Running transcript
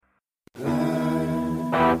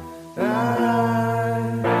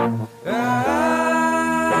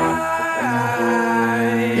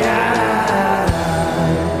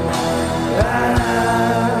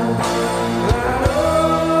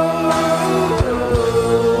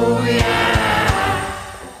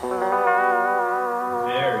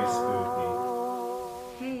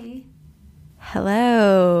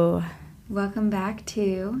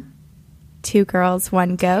to Two Girls,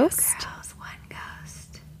 One Ghost. Two Girls, One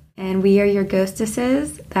Ghost. And we are your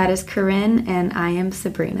ghostesses. That is Corinne, and I am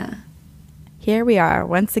Sabrina. Here we are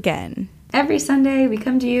once again. Every Sunday we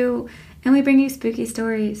come to you and we bring you spooky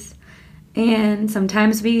stories. And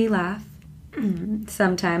sometimes we laugh.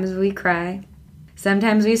 Sometimes we cry.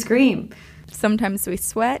 Sometimes we scream. Sometimes we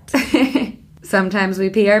sweat. Sometimes we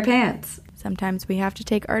pee our pants. Sometimes we have to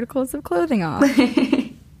take articles of clothing off.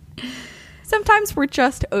 Sometimes we're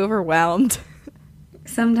just overwhelmed.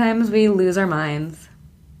 Sometimes we lose our minds.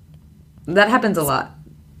 That happens a lot.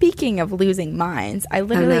 Speaking of losing minds, I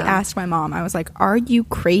literally asked my mom, I was like, are you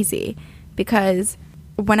crazy? Because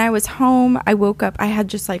when I was home, I woke up, I had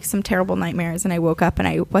just like some terrible nightmares, and I woke up and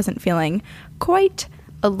I wasn't feeling quite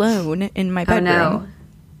alone in my bedroom. Oh, no.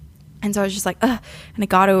 And so I was just like, ugh, and I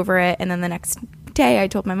got over it. And then the next day I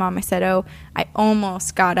told my mom, I said, oh, I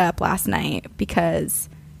almost got up last night because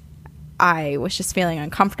I was just feeling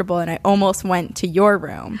uncomfortable, and I almost went to your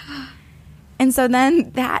room. And so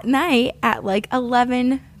then that night at like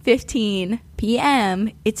 11:15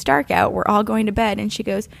 p.m., it's dark out, we're all going to bed, and she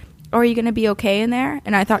goes, oh, are you going to be okay in there?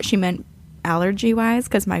 And I thought she meant allergy-wise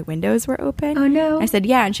because my windows were open. Oh, no. I said,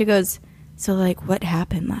 yeah. And she goes, so like, what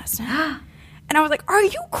happened last night? And I was like, are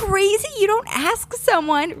you crazy? You don't ask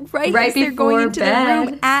someone right as they're going into their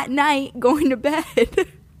room at night going to bed.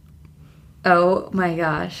 Oh, my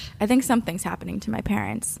gosh. I think something's happening to my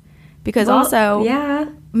parents. Because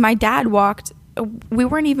my dad walked, we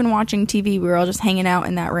weren't even watching TV. We were all just hanging out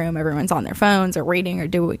in that room. Everyone's on their phones or reading or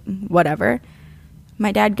doing whatever.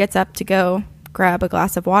 My dad gets up to go grab a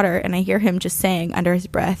glass of water, and I hear him just saying under his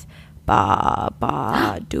breath,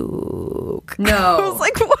 Babadook. No. I was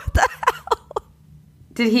like, what the hell?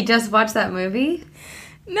 Did he just watch that movie?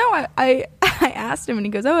 No, I asked him, and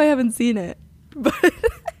he goes, oh, I haven't seen it. But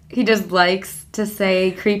he just likes to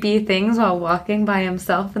say creepy things while walking by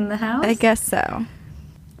himself in the house? I guess so.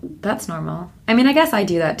 That's normal. I mean, I guess I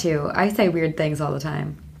do that too. I say weird things all the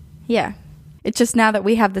time. Yeah. It's just now that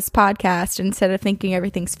we have this podcast, instead of thinking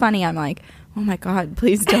everything's funny, I'm like, oh my God,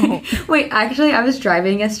 please don't. Wait, actually, I was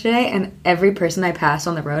driving yesterday, and every person I passed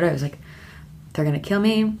on the road, I was like, they're going to kill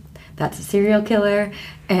me. That's a serial killer.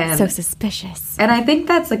 And so suspicious. And I think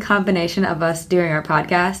that's a combination of us doing our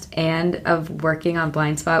podcast and of working on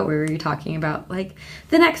Blind Spot, where we were talking about, like,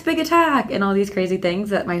 the next big attack and all these crazy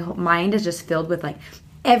things that my whole mind is just filled with, like,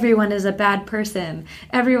 everyone is a bad person.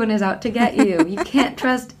 Everyone is out to get you. You can't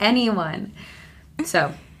trust anyone.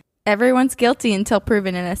 So. Everyone's guilty until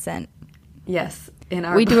proven innocent. Yes.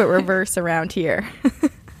 We do it reverse around here.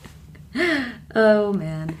 Oh,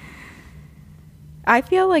 man. I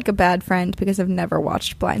feel like a bad friend because I've never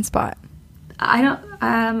watched Blind Spot. I don't,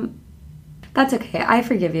 that's okay. I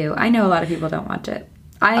forgive you. I know a lot of people don't watch it.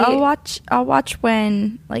 I'll watch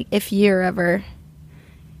when, like, if you're ever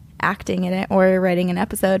acting in it or writing an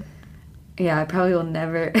episode. Yeah, I probably will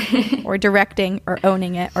never. Or directing or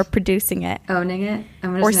owning it or producing it. Owning it?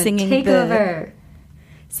 I'm just going to take over.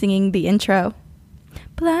 Singing the intro.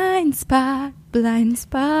 Blind spot, blind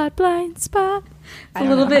spot, blind spot. It's a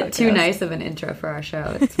little bit too nice of an intro for our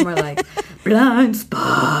show. It's more like, blind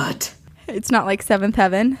spot. It's not like Seventh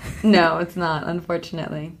Heaven. No, it's not,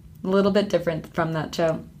 unfortunately. A little bit different from that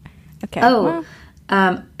show. Okay. Oh,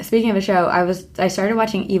 speaking of a show, I started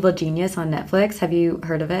watching Evil Genius on Netflix. Have you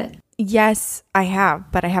heard of it? Yes, I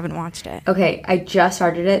have, but I haven't watched it. Okay, I just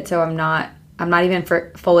started it, so I'm not even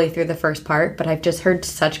fully through the first part, but I've just heard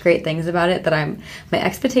such great things about it that my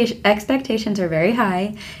expectations are very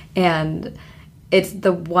high, and it's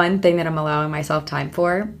the one thing that I'm allowing myself time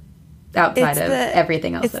for outside of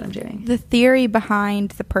everything else that I'm doing. The theory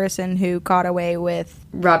behind the person who got away with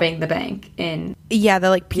robbing the bank in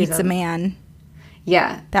the pizza man.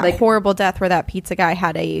 Yeah, that horrible death where that pizza guy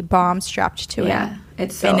had a bomb strapped to him. Yeah,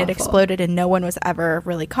 it's so and awful. It exploded, and no one was ever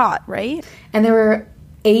really caught, right? And there were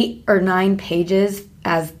 8 or 9 pages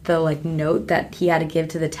as the note that he had to give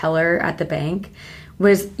to the teller at the bank.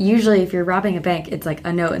 Was usually, if you're robbing a bank, it's like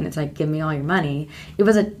a note and it's like, give me all your money. It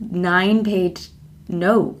was a 9-page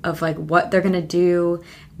note of what they're gonna do,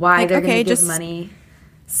 why they're gonna give money.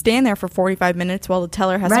 Stand there for 45 minutes while the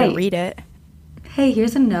teller has to read it. Hey,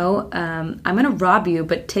 here's a note. I'm gonna rob you,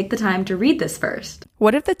 but take the time to read this first.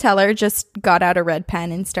 What if the teller just got out a red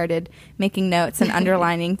pen and started making notes and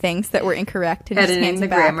underlining things that were incorrect and editing just hands the it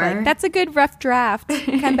back? grammar? That's a good rough draft.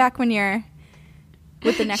 Come back when you're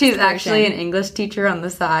with the next She's version. Actually an English teacher on the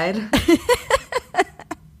side.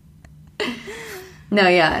 No,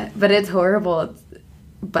 yeah, but it's horrible.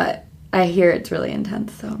 But I hear it's really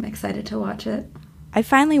intense, so I'm excited to watch it. I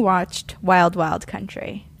finally watched Wild Wild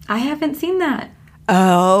Country. I haven't seen that.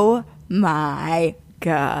 Oh my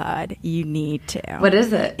God, you need to. What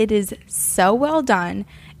is it? It is so well done.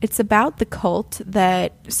 It's about the cult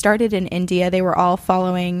that started in India. They were all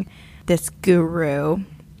following this guru,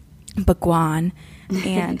 Bhagwan,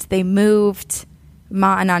 and they moved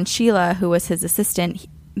Ma Anand Sheela, who was his assistant.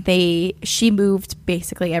 She moved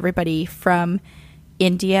basically everybody from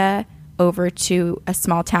India over to a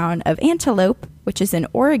small town of Antelope, which is in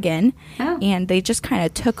Oregon. Oh. And they just kind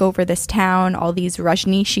of took over this town, all these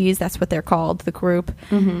Rajneeshis, that's what they're called, the group,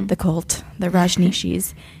 the cult, the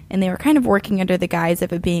Rajneeshis. And they were kind of working under the guise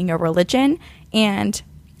of it being a religion. And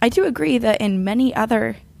I do agree that in many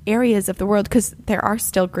other areas of the world, because there are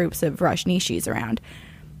still groups of Rajneeshis around,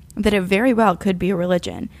 that it very well could be a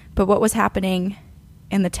religion. But what was happening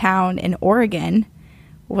in the town in Oregon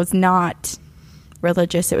was not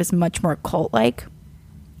religious. It was much more cult-like.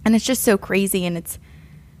 And it's just so crazy. And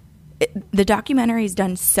the documentary is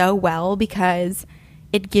done so well because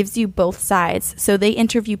it gives you both sides. So they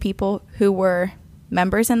interview people who were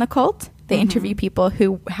members in the cult. They interview people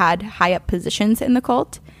who had high up positions in the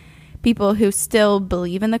cult, people who still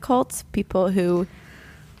believe in the cult, people who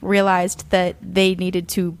realized that they needed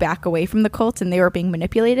to back away from the cult and they were being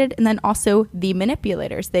manipulated, and then also the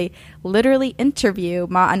manipulators. They literally interview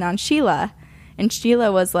Ma Anand Sheela, and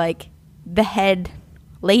Sheela was like the head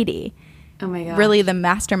lady. Oh my god. Really the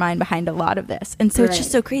mastermind behind a lot of this. And so it's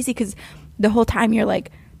just so crazy because the whole time you're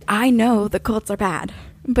like, I know the cults are bad,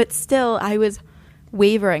 but still I was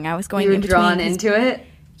wavering. I was going You were drawn into it?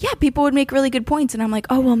 Yeah, people would make really good points, and I'm like,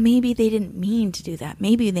 oh, well, maybe they didn't mean to do that.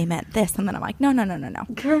 Maybe they meant this. And then I'm like, no.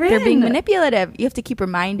 Corinne. They're being manipulative. You have to keep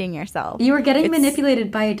reminding yourself. You were getting manipulated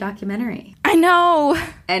by a documentary. I know.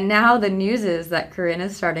 And now the news is that Corinne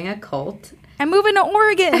is starting a cult. I'm moving to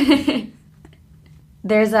Oregon.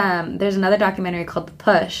 There's another documentary called The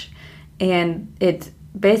Push, and it's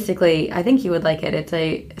basically, I think you would like it. It's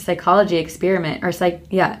a psychology experiment,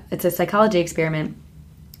 it's a psychology experiment.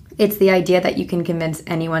 It's the idea that you can convince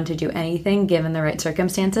anyone to do anything given the right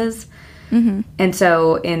circumstances. Mm-hmm. And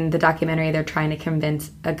so in the documentary, they're trying to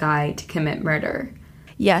convince a guy to commit murder.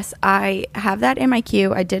 Yes, I have that in my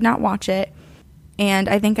queue. I did not watch it, and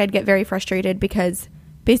I think I'd get very frustrated because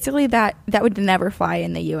basically that would never fly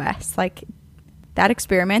in the U.S. Like, that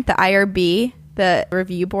experiment, the IRB, the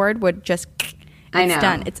review board would just, it's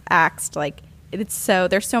done. It's axed. Like,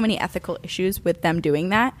 there's so many ethical issues with them doing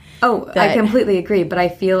that. Oh, I completely agree. But I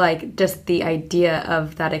feel like just the idea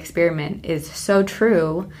of that experiment is so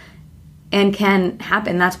true and can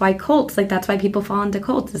happen. That's why that's why people fall into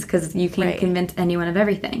cults, is because you can convince anyone of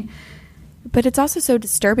everything. But it's also so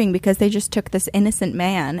disturbing because they just took this innocent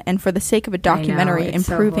man, and for the sake of a documentary and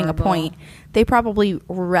proving a point, they probably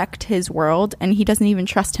wrecked his world, and he doesn't even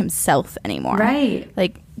trust himself anymore. Right.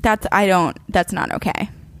 Like, that's not okay.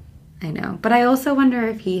 I know. But I also wonder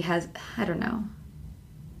if he has, I don't know.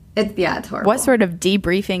 It's horrible. What sort of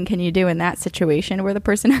debriefing can you do in that situation where the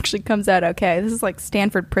person actually comes out okay? This is like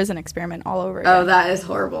Stanford prison experiment all over again. Oh, that is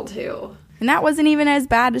horrible too. And that wasn't even as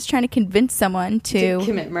bad as trying to convince someone to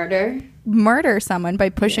commit murder someone by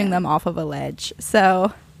pushing them off of a ledge.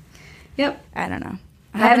 So, yep. I don't know.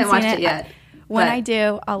 I haven't watched it yet. When I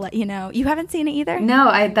do, I'll let you know. You haven't seen it either? No,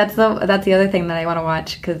 that's the other thing that I want to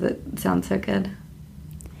watch because it sounds so good.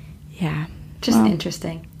 Yeah. Just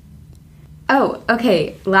interesting. Oh,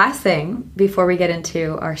 okay. Last thing before we get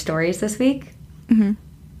into our stories this week. Mm-hmm.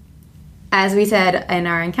 As we said in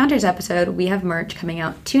our Encounters episode, we have merch coming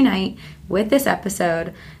out tonight with this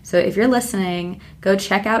episode. So if you're listening, go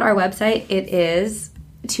check out our website. It is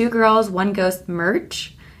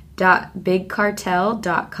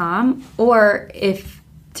 2girls1ghostmerch.bigcartel.com, or if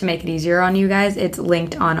to make it easier on you guys, it's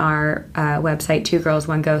linked on our website,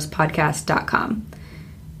 2girls1ghostpodcast.com.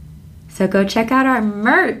 So go check out our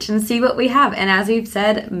merch and see what we have. And as we've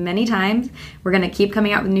said many times, we're going to keep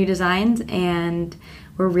coming out with new designs, and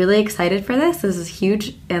we're really excited for this. This is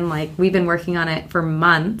huge, and we've been working on it for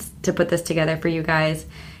months to put this together for you guys.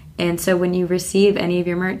 And so when you receive any of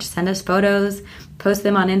your merch, send us photos, post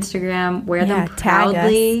them on Instagram, wear them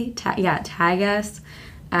proudly. Tag us.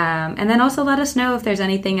 And then also let us know if there's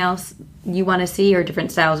anything else you want to see or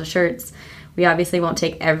different styles of shirts. We obviously won't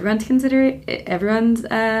take everyone's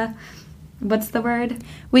what's the word?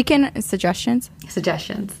 We can Suggestions,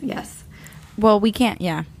 yes. Well, we can't,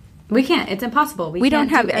 yeah. We can't. It's impossible. We don't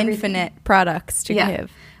have infinite products to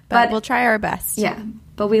give. But we'll try our best. Yeah.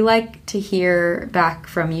 But we like to hear back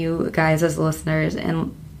from you guys as listeners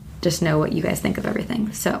and just know what you guys think of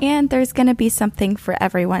everything. And there's going to be something for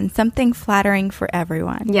everyone. Something flattering for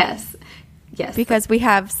everyone. Yes. Because we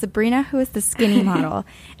have Sabrina, who is the skinny model,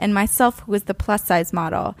 and myself, who is the plus size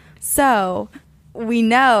model. So we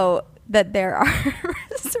know that there are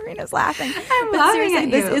Serena's laughing. I'm But laughing seriously,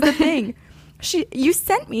 at this you. is the thing. You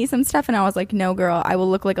sent me some stuff, and I was like, no, girl, I will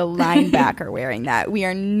look like a linebacker wearing that. We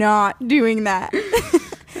are not doing that.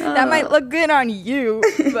 That might look good on you,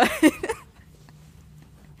 but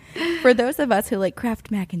for those of us who like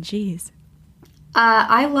Kraft mac and cheese.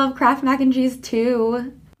 I love Kraft mac and cheese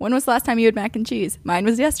too. When was the last time you had mac and cheese? Mine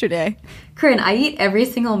was yesterday. Corinne, I eat every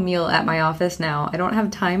single meal at my office now. I don't have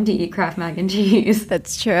time to eat Kraft mac and cheese.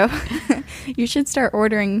 That's true. You should start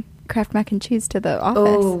ordering Kraft mac and cheese to the office.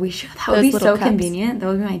 Oh, we should. That would Those be little so cups. convenient. That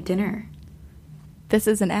would be my dinner. This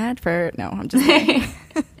is an ad for... No, I'm just kidding.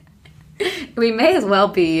 We may as well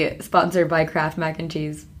be sponsored by Kraft mac and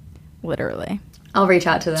cheese. Literally. I'll reach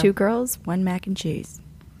out to them. 2 girls, 1 mac and cheese.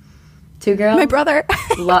 2 girls? My brother,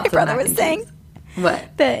 Lots my of brother mac was and saying cheese.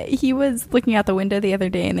 What? that he was looking out the window the other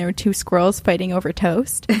day and there were 2 squirrels fighting over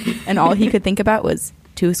toast. And all he could think about was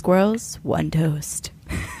 2 squirrels, 1 toast.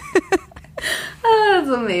 Oh, that's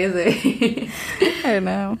amazing. I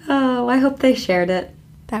know. Oh, I hope they shared it.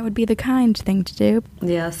 That would be the kind thing to do.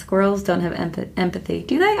 Yeah, squirrels don't have empathy.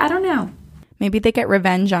 Do they? I don't know. Maybe they get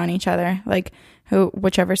revenge on each other. Like,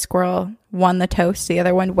 whichever squirrel won the toast, the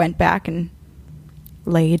other one went back and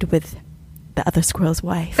laid with the other squirrel's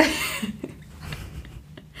wife.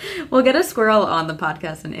 We'll get a squirrel on the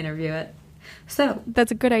podcast and interview it. So,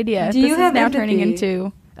 That's a good idea. Do you This have is now turning empathy?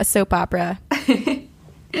 into a soap opera.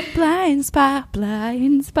 Blind spot,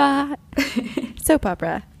 blind spot. Soap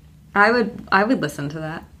opera. I would listen to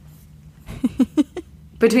that.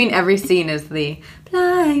 Between every scene is the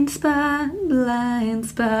blind spot, blind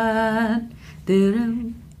spot.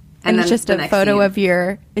 Doo-doo. And it's then just the a next photo scene.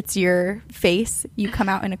 of your face. You come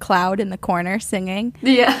out in a cloud in the corner singing.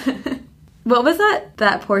 Yeah. What was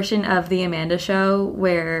that portion of the Amanda Show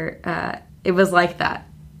where it was like that?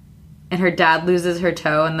 And her dad loses her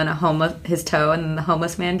toe and then his toe and then the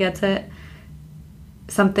homeless man gets it?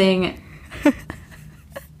 Something...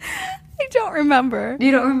 I don't remember.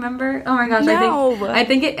 You don't remember? Oh my gosh, No. I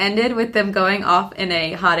think it ended with them going off in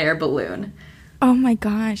a hot air balloon. Oh my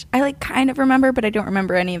gosh. I kind of remember, but I don't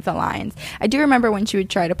remember any of the lines. I do remember when she would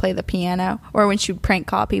try to play the piano or when she would prank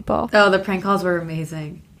call people. Oh, the prank calls were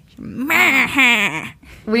amazing.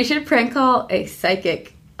 We should prank call a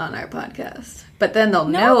psychic on our podcast. But then they'll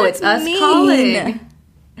know it's that's us mean. calling.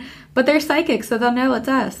 But they're psychic, so they'll know it's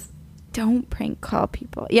us. Don't prank call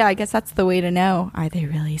people. Yeah, I guess that's the way to know. Are they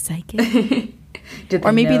really psychic?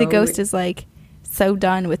 Or maybe the ghost is like so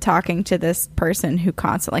done with talking to this person who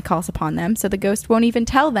constantly calls upon them, so the ghost won't even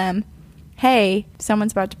tell them, hey,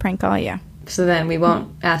 someone's about to prank call you. So then we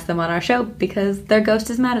won't ask them on our show because their ghost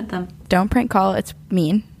is mad at them. Don't prank call. It's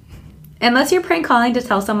mean. Unless you're prank calling to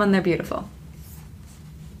tell someone they're beautiful.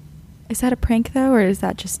 Is that a prank, though, or is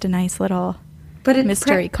that just a nice little But it's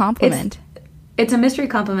mystery compliment? It's a mystery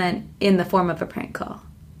compliment in the form of a prank call.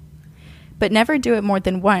 But never do it more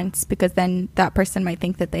than once, because then that person might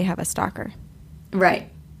think that they have a stalker. Right.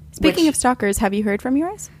 Speaking of stalkers, have you heard from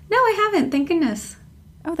yours? No, I haven't. Thank goodness.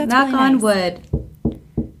 Oh, that's Knock really on nice. wood.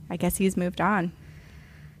 I guess he's moved on.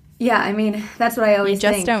 Yeah, I mean, that's what I You always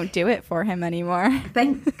just think. don't do it for him anymore.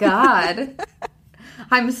 Thank God.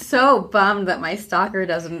 I'm so bummed that my stalker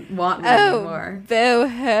doesn't want me anymore.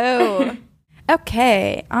 boo-hoo.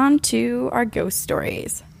 Okay, on to our ghost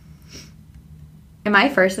stories. Am I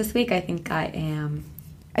first this week? I think I am.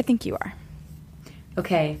 I think you are.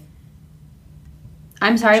 Okay.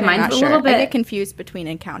 I'm sorry, Actually, I'm mine's not a sure. little bit... I get confused between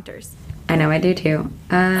encounters. I know, I do too.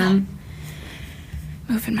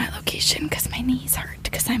 Moving my location because my knees hurt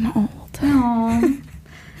because I'm old. Aw.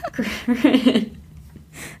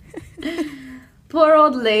 Poor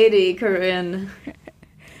old lady, Corinne.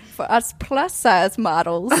 For us plus size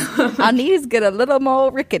models, our knees get a little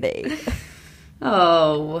more rickety.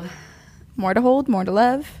 Oh. More to hold, more to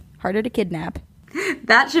love, harder to kidnap.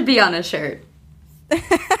 That should be on a shirt.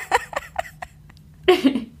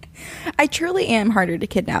 I truly am harder to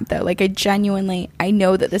kidnap, though. Like, I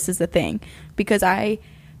know that this is a thing because I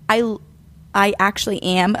actually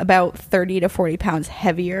am about 30 to 40 pounds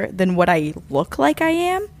heavier than what I look like I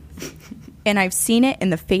am. And I've seen it in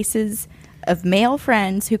the faces of male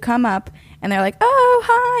friends who come up and they're like, oh,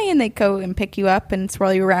 hi. And they go and pick you up and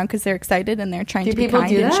swirl you around because they're excited and they're trying to be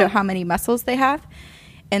kind and show how many muscles they have.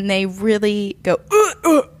 And they really go,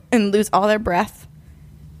 and lose all their breath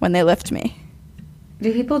when they lift me.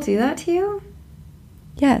 Do people do that to you?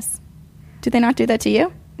 Yes. Do they not do that to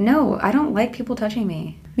you? No, I don't like people touching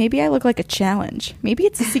me. Maybe I look like a challenge. Maybe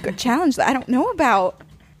it's a secret challenge that I don't know about.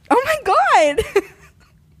 Oh my God.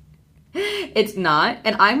 It's not.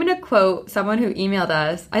 And I'm going to quote someone who emailed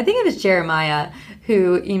us. I think it was Jeremiah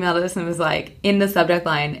who emailed us and was like, in the subject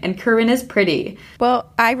line, and Corinna's pretty.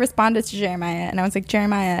 Well, I responded to Jeremiah and I was like,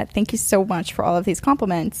 Jeremiah, thank you so much for all of these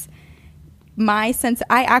compliments. I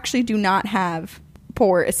actually do not have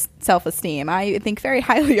poor self-esteem. I think very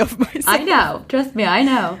highly of myself. I know. Trust me, I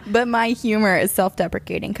know. But my humor is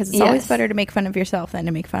self-deprecating because it's always better to make fun of yourself than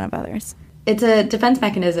to make fun of others. It's a defense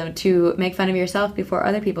mechanism to make fun of yourself before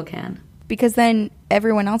other people can. Because then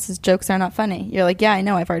everyone else's jokes are not funny. You're like, yeah, I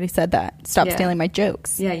know, I've already said that. Stop stealing my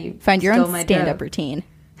jokes. Yeah, you find your stole own my stand-up joke. routine.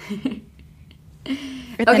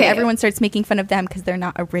 Or then everyone starts making fun of them because they're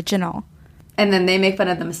not original. And then they make fun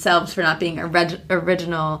of themselves for not being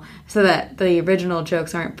original, so that the original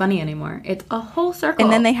jokes aren't funny anymore. It's a whole circle.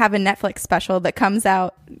 And then they have a Netflix special that comes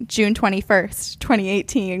out June 21st,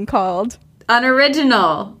 2018 called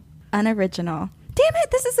Unoriginal. Unoriginal. Damn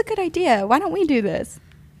it, this is a good idea. Why don't we do this?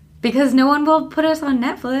 Because no one will put us on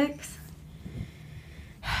Netflix.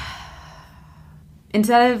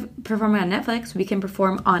 Instead of performing on Netflix, we can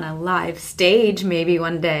perform on a live stage maybe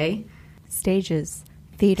one day. Stages.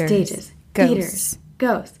 Theaters. Stages. Ghosts. Theaters.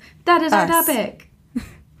 Ghosts. That is our topic.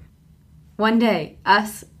 One day,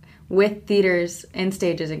 us with theaters and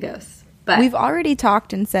stages and ghosts. But we've already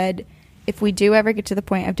talked and said if we do ever get to the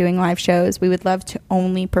point of doing live shows, we would love to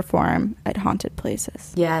only perform at haunted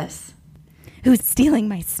places. Yes. Who's stealing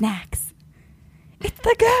my snacks? It's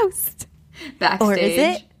the ghost. Backstage. Or is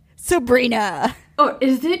it Sabrina? Or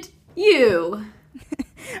is it you?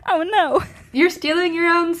 Oh no. You're stealing your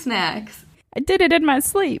own snacks. I did it in my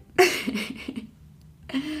sleep.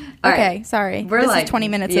 Okay, sorry. This is 20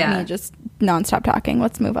 minutes of me just nonstop talking.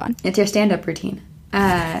 Let's move on. It's your stand-up routine.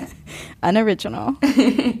 Unoriginal.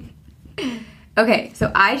 Okay,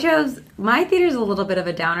 so I chose... My theater's a little bit of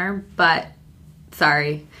a downer, but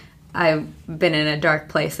sorry. I've been in a dark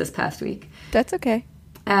place this past week. That's okay.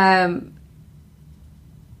 So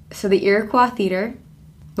the Iroquois Theater,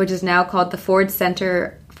 which is now called the Ford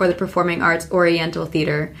Center for the Performing Arts Oriental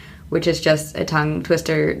Theater, which is just a tongue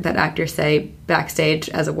twister that actors say backstage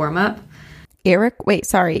as a warm-up. Iroquois?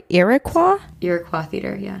 Iroquois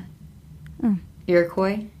Theater, yeah.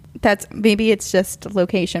 Iroquois? Maybe it's just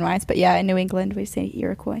location-wise, but yeah, in New England we say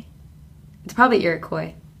Iroquois. It's probably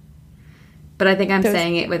Iroquois. But I think I'm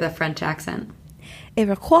saying it with a French accent.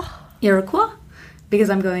 Iroquois? Iroquois? Because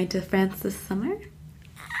I'm going to France this summer.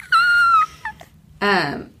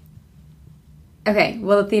 Okay,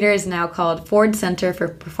 well, the theater is now called Ford Center for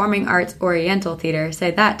Performing Arts Oriental Theater. Say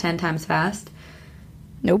that 10 times fast.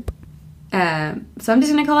 Nope. So I'm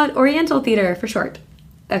just going to call it Oriental Theater for short.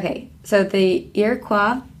 Okay, so the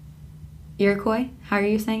Iroquois, how are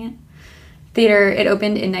you saying it? Theater, it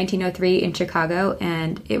opened in 1903 in Chicago,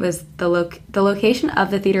 and it was the location of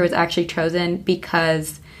the theater was actually chosen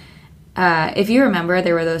because if you remember,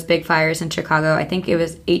 there were those big fires in Chicago. I think it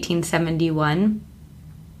was 1871,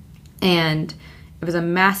 and it was a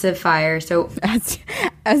massive fire. So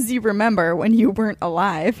as you remember when you weren't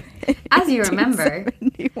alive. As you remember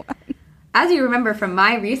from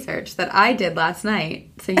my research that I did last night,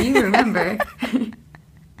 so you remember.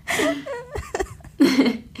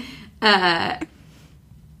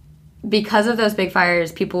 Because of those big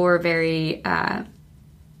fires, people were very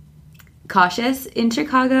cautious in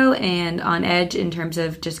Chicago and on edge in terms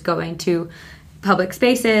of just going to public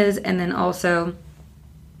spaces. And then also,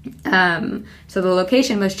 so the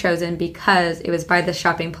location was chosen because it was by the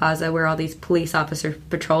shopping plaza where all these police officers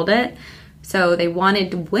patrolled it. So they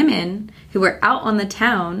wanted women who were out on the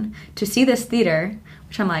town to see this theater,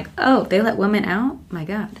 which I'm like, oh, they let women out? My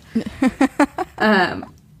God.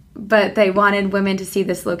 But they wanted women to see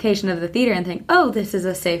this location of the theater and think, oh, this is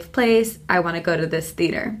a safe place. I want to go to this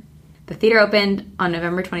theater. The theater opened on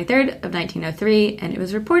November 23rd of 1903, and it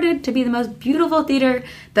was reported to be the most beautiful theater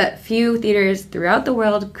that few theaters throughout the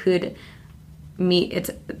world could meet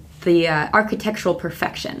the architectural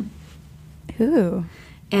perfection. Ooh.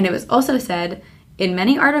 And it was also said in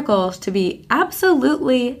many articles to be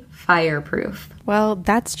absolutely fireproof. Well,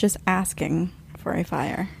 that's just asking for a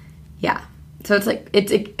fire. Yeah. So it's like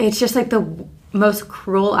it's just like the most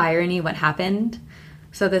cruel irony what happened.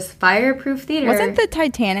 So this fireproof theater... Wasn't the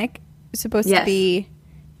Titanic supposed to be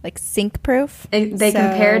like sink proof? They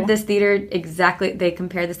compared this theater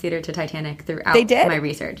to Titanic throughout my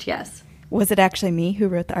research, yes. Was it actually me who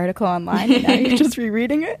wrote the article online and now you're just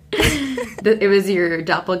rereading it? It was your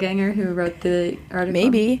doppelganger who wrote the article?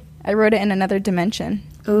 Maybe. I wrote it in another dimension.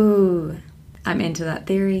 Ooh, I'm into that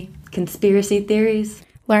theory. Conspiracy theories.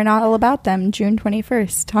 Learn all about them June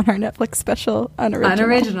 21st on our Netflix special,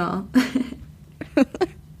 Unoriginal.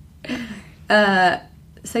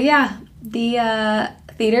 So yeah, the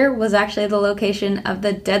theater was actually the location of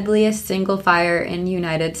the deadliest single fire in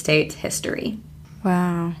United States history.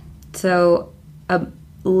 Wow. So a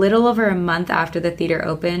little over a month after the theater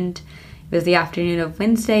opened, it was the afternoon of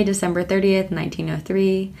Wednesday, December 30th,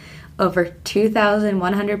 1903. Over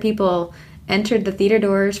 2,100 people entered the theater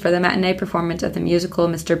doors for the matinee performance of the musical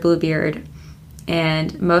Mr. Bluebeard.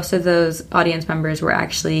 And most of those audience members were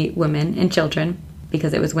actually women and children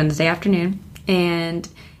because it was Wednesday afternoon. And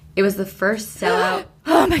it was the first sellout.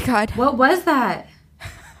 Oh my God. What was that?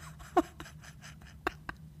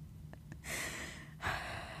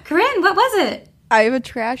 Corinne, what was it? I have a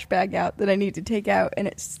trash bag out that I need to take out,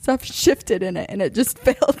 and stuff shifted in it, and it just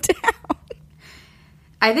fell down.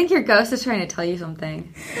 I think your ghost is trying to tell you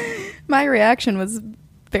something. My reaction was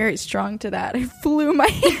very strong to that. I flew my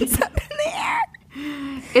hands up in the air.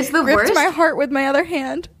 It's the Ripped worst. my heart with my other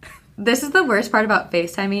hand. This is the worst part about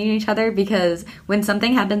FaceTiming each other, because when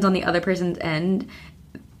something happens on the other person's end,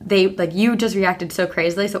 you just reacted so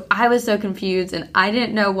crazily. So I was so confused, and I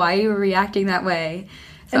didn't know why you were reacting that way.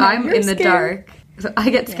 So I'm in the dark. So I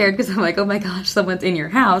get scared because I'm like, oh my gosh, someone's in your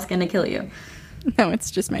house gonna kill you. No, it's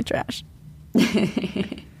just my trash.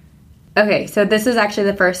 Okay, so this is actually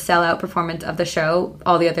the first sellout performance of the show.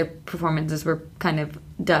 All the other performances were kind of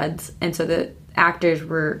duds, and so the actors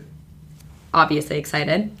were obviously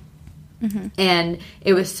excited. Mm-hmm. And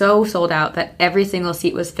it was so sold out that every single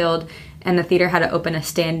seat was filled, and the theater had to open a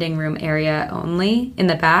standing room area only in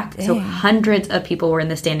the back. Dang. So hundreds of people were in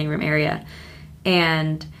the standing room area,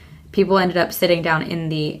 and people ended up sitting down in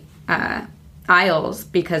the aisles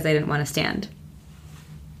because they didn't want to stand.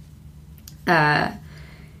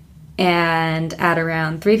 And at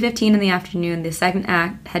around 3:15 in the afternoon, the second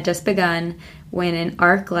act had just begun when an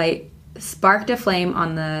arc light sparked a flame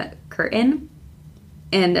on the curtain,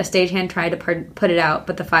 and a stagehand tried to put it out,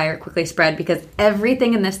 but the fire quickly spread because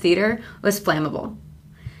everything in this theater was flammable.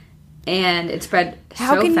 And it spread so fast.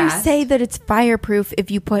 How can you say that it's fireproof if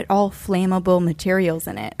you put all flammable materials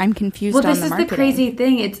in it? I'm confused on the marketing. Well, this is the crazy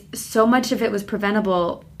thing. It's so much of it was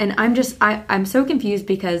preventable. And I'm so confused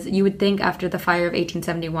because you would think after the fire of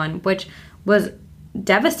 1871, which was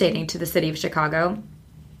devastating to the city of Chicago,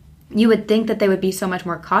 you would think that they would be so much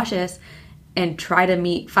more cautious and try to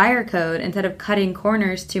meet fire code instead of cutting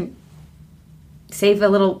corners to save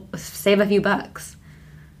a few bucks.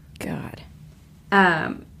 God.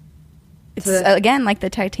 It's, again, like the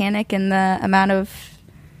Titanic and the amount of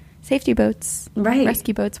safety boats. Right.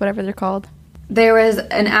 Rescue boats, whatever they're called. There was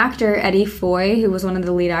an actor, Eddie Foy, who was one of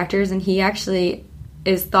the lead actors, and he actually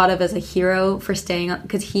is thought of as a hero for staying on,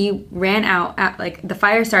 because he ran out at, the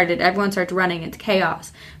fire started, everyone starts running, it's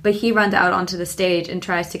chaos. But he runs out onto the stage and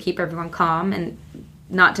tries to keep everyone calm and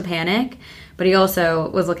not to panic. But he also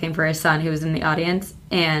was looking for his son, who was in the audience.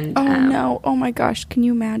 And no. Oh my gosh, can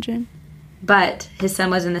you imagine? But his son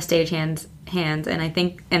was in the stagehand's hands, and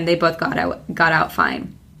they both got out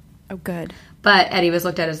fine. Oh, good. But Eddie was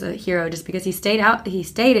looked at as a hero just because he stayed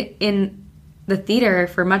in the theater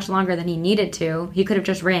for much longer than he needed to. He could have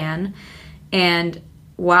just ran, and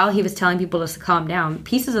while he was telling people to calm down,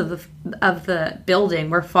 pieces of the building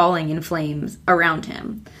were falling in flames around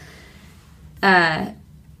him. The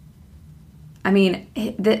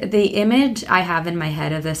image I have in my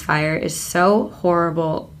head of this fire is so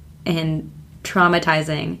horrible and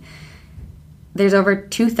traumatizing. There's over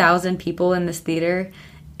 2,000 people in this theater,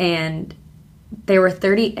 and there were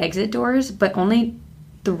 30 exit doors, but only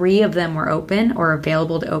 3 of them were open or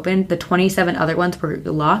available to open. The 27 other ones were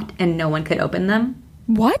locked, and no one could open them.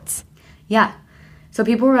 What? Yeah. So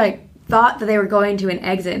people were thought that they were going to an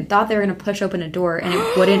exit and thought they were going to push open a door, and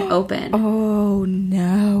it wouldn't open. Oh,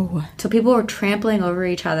 no. So people were trampling over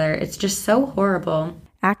each other. It's just so horrible.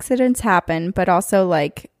 Accidents happen, but also,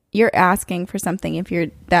 you're asking for something if you're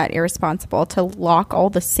that irresponsible to lock all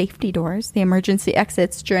the safety doors, the emergency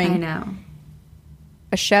exits during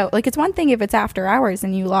a show. It's one thing if it's after hours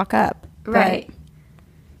and you lock up. Right.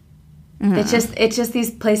 It's just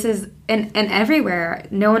these places and everywhere.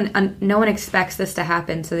 No one expects this to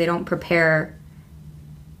happen, so they don't prepare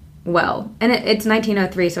well. And it's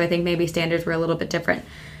 1903, so I think maybe standards were a little bit different.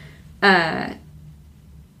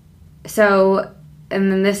 And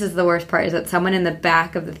then this is the worst part, is that someone in the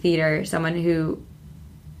back of the theater, someone who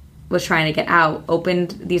was trying to get out,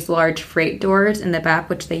 opened these large freight doors in the back,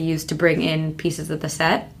 which they used to bring in pieces of the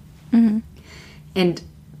set. Mm-hmm. And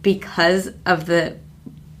because of the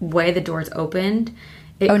way the doors opened,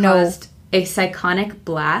 it caused a cyclonic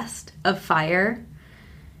blast of fire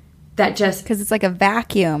that just... Because it's like a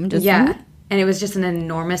vacuum. Yeah. And it was just an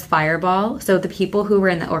enormous fireball. So the people who were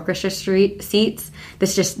in the orchestra seats,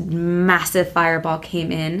 this just massive fireball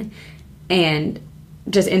came in and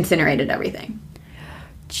just incinerated everything.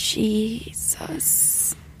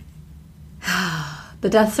 Jesus. The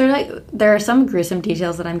deaths are like, there are some gruesome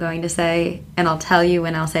details that I'm going to say, and I'll tell you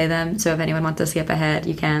when I'll say them. So if anyone wants to skip ahead,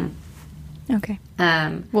 you can. Okay.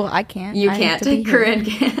 Well, I can't. You can't. Corinne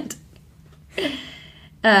can't.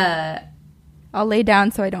 I'll lay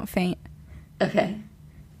down so I don't faint. Okay.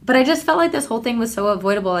 But I just felt like this whole thing was so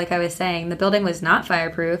avoidable, like I was saying. The building was not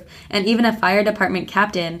fireproof, and even a fire department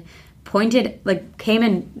captain came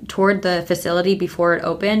in toward the facility before it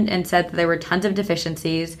opened and said that there were tons of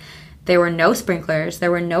deficiencies. There were no sprinklers, there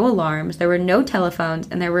were no alarms, there were no telephones,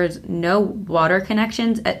 and there was no water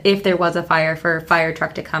connections if there was a fire for a fire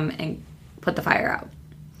truck to come and put the fire out.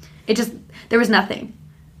 There was nothing.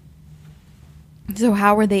 So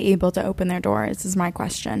how were they able to open their doors is my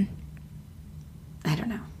question. I don't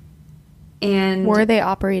know. And were they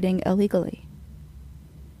operating illegally?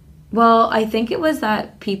 Well, I think it was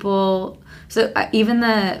that people... So even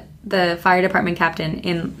the fire department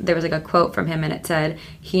captain, there was like a quote from him, and it said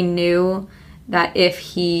he knew that if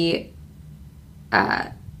he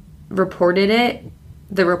reported it,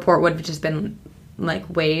 the report would have just been like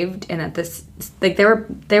waived, and that this like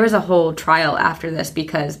there was a whole trial after this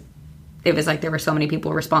because it was like there were so many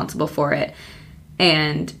people responsible for it,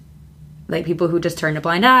 and like people who just turned a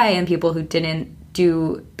blind eye and people who didn't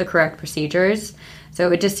do the correct procedures.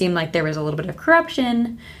 So it just seemed like there was a little bit of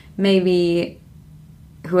corruption. Maybe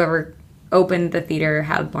whoever opened the theater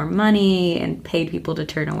had more money and paid people to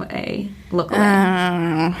look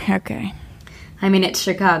away. Okay. I mean, it's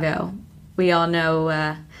Chicago. We all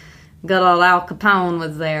know good old Al Capone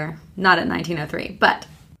was there. Not in 1903, but...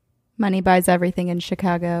 Money buys everything in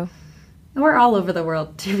Chicago. We're all over the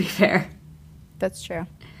world, to be fair. That's true.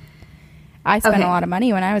 I spent a lot of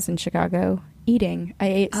money when I was in Chicago eating. I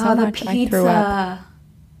ate so much pizza. I threw up.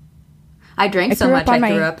 I drank so much I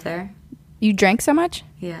threw up there. You drank so much?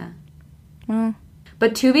 Yeah. Well.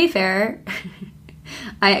 But to be fair,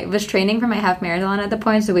 I was training for my half marathon at the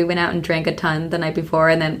point, so we went out and drank a ton the night before,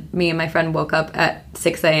 and then me and my friend woke up at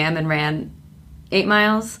 6 a.m. and ran 8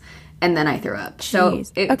 miles, and then I threw up. Jeez. So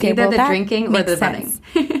it's either the drinking or the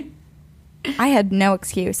running. I had no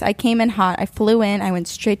excuse. I came in hot. I flew in. I went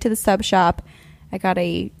straight to the sub shop. I got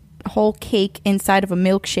a whole cake inside of a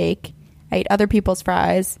milkshake. I ate other people's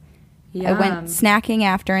fries. Yum. I went snacking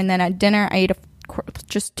after, and then at dinner I ate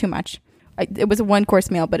just too much. It was a 1-course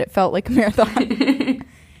meal, but it felt like a marathon.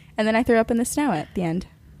 And then I threw up in the snow at the end.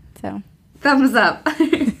 So thumbs up.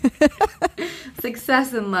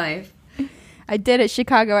 Success in life. I did it,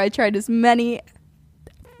 Chicago. I tried as many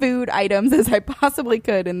food items as I possibly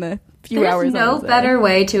could in the few hours. There's no better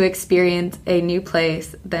way to experience a new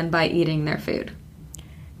place than by eating their food.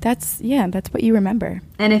 That's what you remember.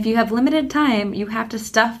 And if you have limited time, you have to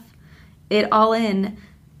stuff it all in,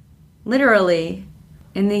 literally,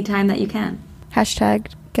 in the time that you can.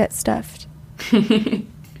 Hashtag get stuffed.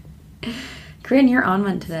 Corinne, you're on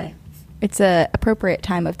one today. It's a appropriate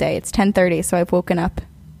time of day. It's 10:30, so I've woken up.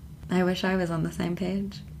 I wish I was on the same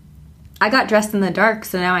page. I got dressed in the dark,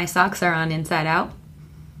 so now my socks are on inside out.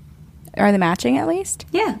 Are they matching at least?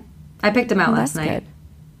 Yeah. I picked them out last night.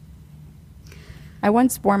 Good. I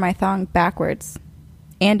once wore my thong backwards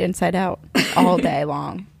and inside out all day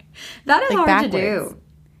long. That is like hard backwards.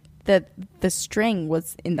 to do. The string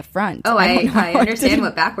was in the front. Oh, I understand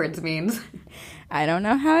what backwards means. I don't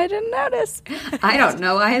know how I didn't notice. I don't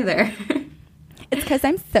know either. It's because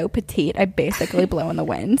I'm so petite. I basically blow in the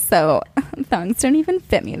wind, so thongs don't even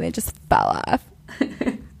fit me. They just fell off.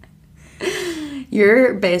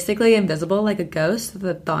 You're basically invisible like a ghost.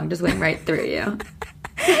 The thong just went right through you.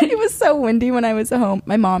 It was so windy when I was at home.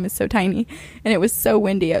 My mom is so tiny, and it was so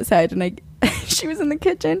windy outside, and she was in the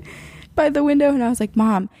kitchen by the window, and I was like,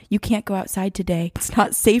 Mom, you can't go outside today. It's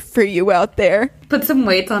not safe for you out there. Put some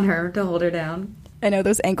weights on her to hold her down. I know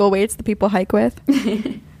those ankle weights the people hike with.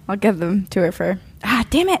 I'll give them to her for...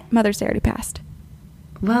 damn it! Mother's Day already passed.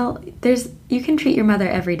 Well, you can treat your mother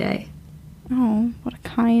every day. Oh, what a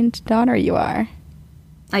kind daughter you are.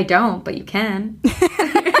 I don't, but you can.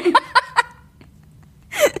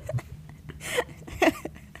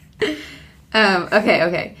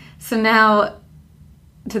 Okay. So now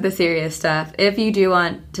to the serious stuff. If you do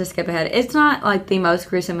want to skip ahead, it's not like the most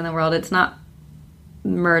gruesome in the world. It's not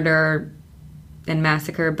murder and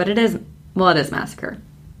massacre, but it is massacre.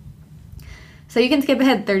 So you can skip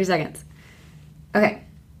ahead 30 seconds. Okay.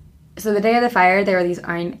 So the day of the fire, there were these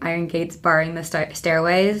iron gates barring the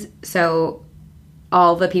stairways. So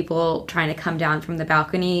all the people trying to come down from the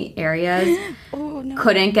balcony areas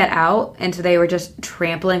couldn't get out. And so they were just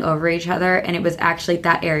trampling over each other. And it was actually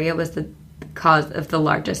that area was the cause of the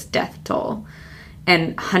largest death toll.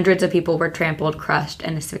 And hundreds of people were trampled, crushed,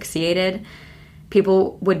 and asphyxiated.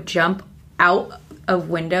 people would jump out of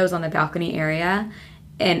windows on the balcony area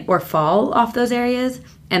or fall off those areas.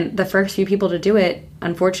 And the first few people to do it,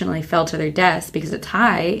 unfortunately, fell to their deaths because it's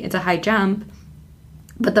a high jump.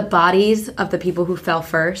 But the bodies of the people who fell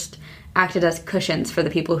first acted as cushions for the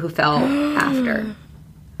people who fell after.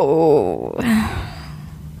 Oh.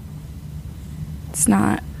 It's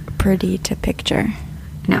not pretty to picture.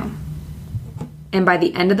 No. And by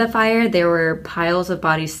the end of the fire, there were piles of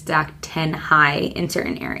bodies stacked 10 high in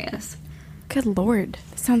certain areas. Good Lord.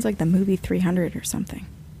 This sounds like the movie 300 or something.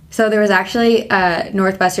 So there was actually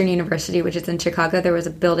Northwestern University, which is in Chicago. There was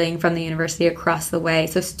a building from the university across the way.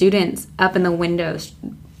 So students up in the windows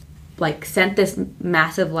sent this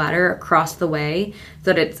massive ladder across the way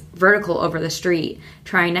so that it's vertical over the street,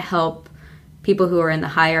 trying to help people who are in the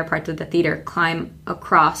higher parts of the theater climb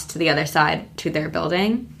across to the other side to their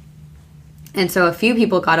building. And so a few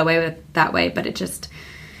people got away with it that way, but it just,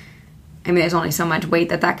 there's only so much weight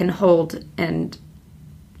that can hold. And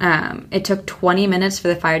it took 20 minutes for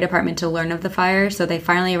the fire department to learn of the fire. So they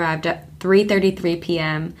finally arrived at 3:33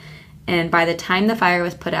 p.m. And by the time the fire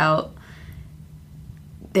was put out,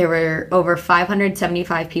 there were over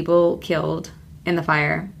 575 people killed in the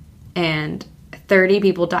fire, and 30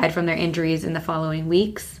 people died from their injuries in the following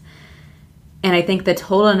weeks. And I think the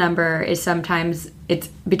total number is sometimes it's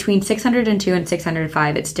between 602 and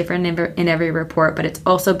 605. It's different in every report, but it's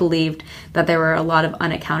also believed that there were a lot of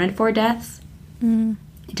unaccounted for deaths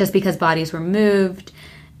just because bodies were moved.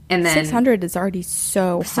 And then 600 is already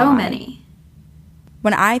so many.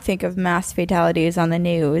 When I think of mass fatalities on the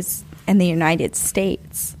news in the United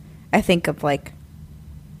States, I think of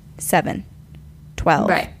 7, 12.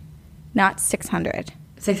 Right. Not 600.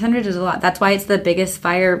 600 is a lot. That's why it's the biggest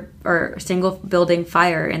fire or single building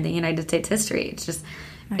fire in the United States history. It's just,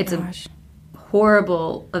 a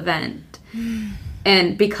horrible event.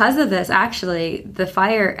 And because of this, actually, the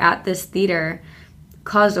fire at this theater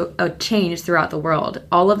caused a change throughout the world.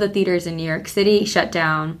 All of the theaters in New York City shut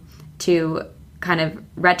down to kind of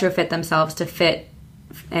retrofit themselves to fit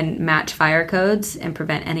and match fire codes and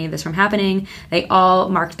prevent any of this from happening. They all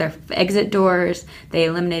marked their exit doors. They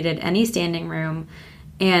eliminated any standing room.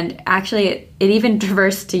 And actually, it even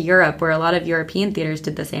traversed to Europe, where a lot of European theaters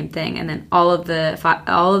did the same thing. And then all of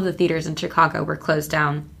the theaters in Chicago were closed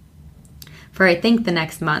down for, I think, the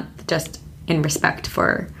next month, just in respect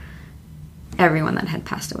for everyone that had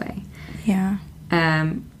passed away. Yeah.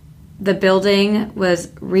 The building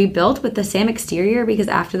was rebuilt with the same exterior because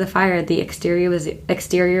after the fire, the exterior was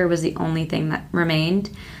the only thing that remained.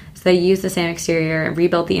 So they used the same exterior and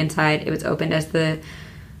rebuilt the inside. It was opened as the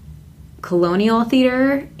Colonial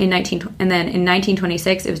Theater and then in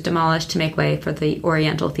 1926 it was demolished to make way for the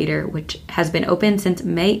Oriental Theater, which has been open since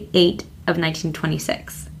May 8 of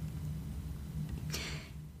 1926.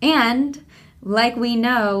 And like we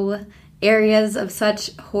know, areas of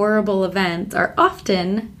such horrible events are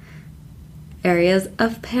often areas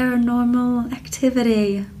of paranormal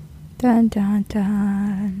activity. Dun, dun,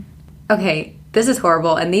 dun. Okay, this is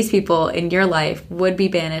horrible, and these people in your life would be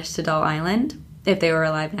banished to Doll Island if they were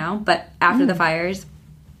alive now. But after the fires,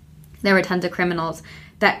 there were tons of criminals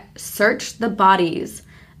that searched the bodies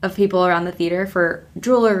of people around the theater for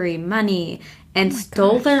jewelry, money, and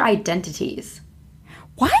stole their identities.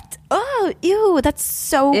 What? Oh, ew, that's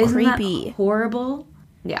so Isn't creepy. That horrible?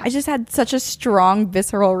 Yeah. I just had such a strong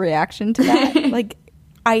visceral reaction to that.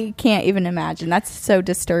 I can't even imagine. That's so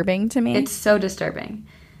disturbing to me. It's so disturbing.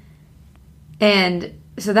 And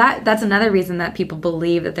so that's another reason that people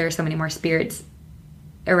believe that there are so many more spirits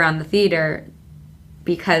around the theater,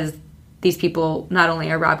 because these people not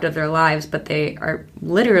only are robbed of their lives, but they are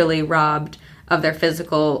literally robbed of their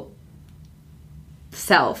physical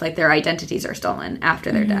self. Their identities are stolen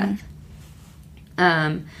after their death.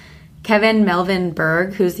 Kevin Melvin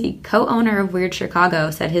Berg, who's the co-owner of Weird Chicago,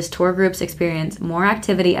 said his tour groups experience more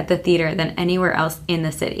activity at the theater than anywhere else in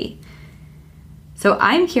the city. So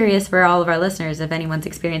I'm curious for all of our listeners if anyone's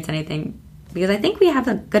experienced anything, because I think we have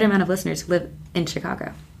a good amount of listeners who live in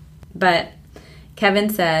Chicago. But Kevin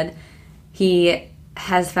said he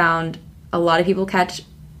has found a lot of people catch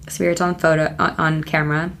spirits on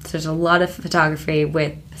camera. So there's a lot of photography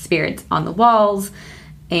with spirits on the walls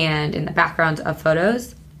and in the backgrounds of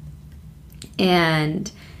photos.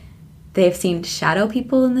 And they've seen shadow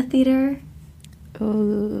people in the theater.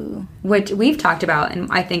 Ooh. Which we've talked about,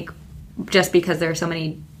 and I think just because there are so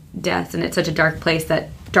many deaths and it's such a dark place that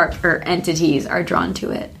darker entities are drawn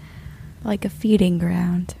to it. Like a feeding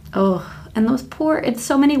ground. Oh, and it's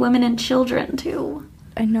so many women and children too.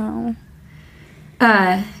 I know.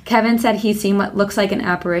 Kevin said he's seen what looks like an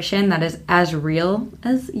apparition that is as real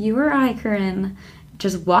as you or I, Corinne,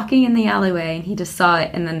 just walking in the alleyway, and he just saw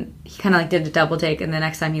it, and then he kind of like did a double take, and the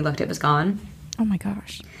next time he looked, it was gone. Oh my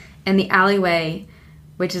gosh. And the alleyway,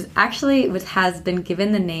 which has been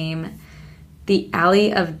given the name the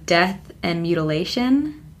Alley of Death and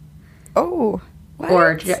Mutilation. Oh,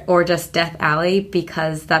 what? Or just Death Alley,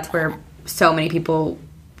 because that's where so many people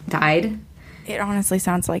died. It honestly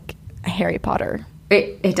sounds like a Harry Potter.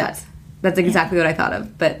 It does. That's exactly what I thought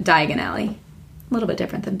of. But Diagon Alley. A little bit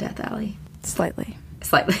different than Death Alley. Slightly.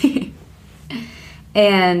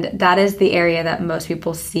 And that is the area that most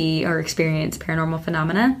people see or experience paranormal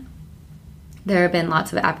phenomena. There have been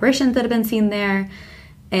lots of apparitions that have been seen there.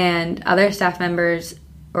 And other staff members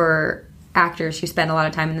or actors who spend a lot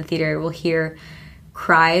of time in the theater will hear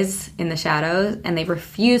cries in the shadows. And they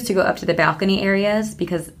refuse to go up to the balcony areas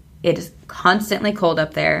because it is constantly cold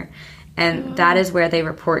up there. And that is where they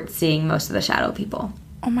report seeing most of the shadow people.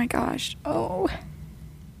 Oh my gosh. Oh.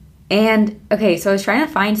 And, okay, so I was trying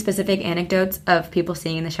to find specific anecdotes of people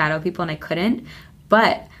seeing the shadow people, and I couldn't.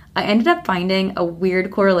 But I ended up finding a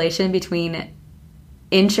weird correlation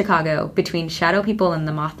in Chicago between shadow people and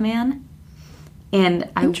the Mothman. And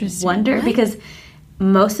I wonder, because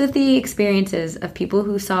most of the experiences of people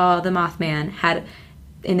who saw the Mothman had,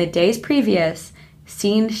 in the days previous,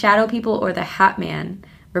 seen shadow people or the Hat Man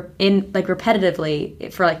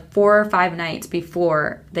repetitively for like 4 or 5 nights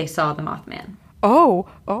before they saw the Mothman. Oh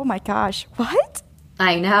my gosh. What?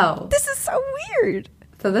 I know. This is so weird.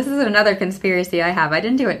 So this is another conspiracy I have. I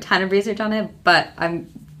didn't do a ton of research on it, but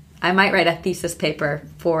I might write a thesis paper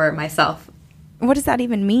for myself. What does that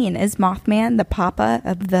even mean? Is Mothman the papa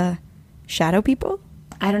of the shadow people?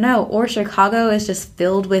 I don't know. Or Chicago is just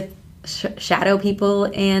filled with shadow people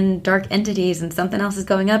and dark entities, and something else is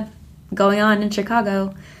going on in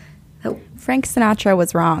Chicago. Oh. Frank Sinatra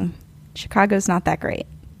was wrong. Chicago's not that great.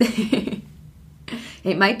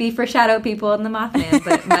 It might be for shadow people and the Mothman,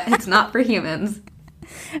 but it's not for humans.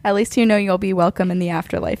 At least you know you'll be welcome in the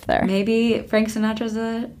afterlife there. Maybe Frank Sinatra's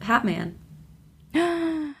a hat man.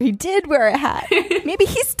 He did wear a hat. Maybe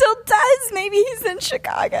he still does. Maybe he's in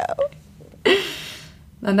Chicago.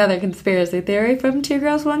 Another conspiracy theory from Two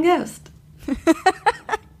Girls, One Ghost.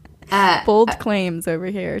 Bold claims over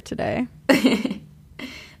here today.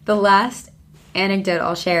 The last anecdote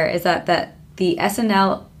I'll share is that the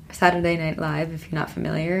SNL Saturday Night Live, if you're not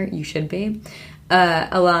familiar, you should be,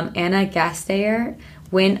 alum Anna Gasteyer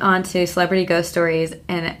went on to Celebrity Ghost Stories,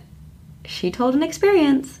 and she told an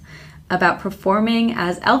experience about performing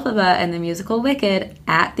as Elphaba in the musical Wicked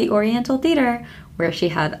at the Oriental Theater, where she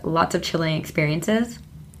had lots of chilling experiences.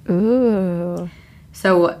 Ooh.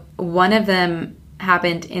 So one of them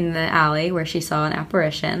happened in the alley where she saw an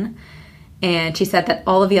apparition, and she said that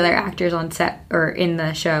all of the other actors on set, or in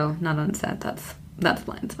the show, not on set, that's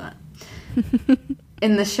Blind Spot.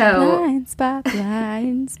 In the show... Blind Spot,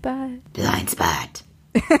 Blind Spot. Blind Spot.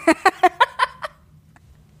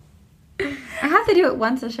 I have to do it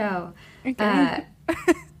once a show. Okay.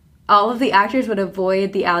 All of the actors would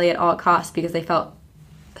avoid the alley at all costs because they felt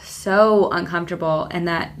so uncomfortable, and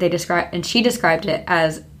that she described it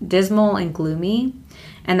as dismal and gloomy,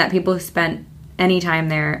 and that people who spent any time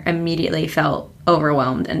there immediately felt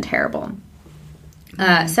overwhelmed and terrible.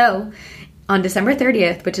 So on December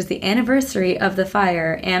 30th, which is the anniversary of the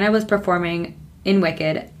fire, Anna was performing in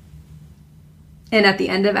Wicked, and at the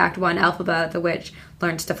end of Act 1, Elphaba, the witch,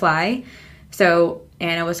 learns to fly. So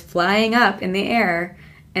Anna was flying up in the air,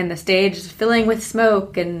 and the stage is filling with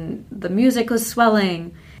smoke, and the music was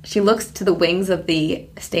swelling. She looks to the wings of the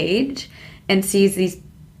stage and sees these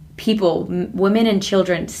people, women and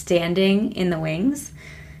children, standing in the wings,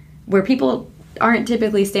 where people aren't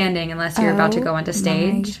typically standing unless you're about to go onto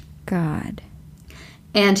stage. My God.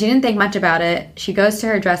 And she didn't think much about it. She goes to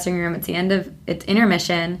her dressing room. It's the end of its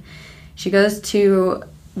intermission. She goes to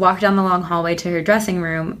walk down the long hallway to her dressing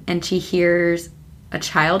room, and she hears a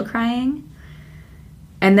child crying.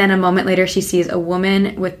 And then a moment later, she sees a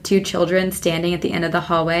woman with 2 children standing at the end of the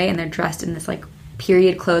hallway, and they're dressed in this, like,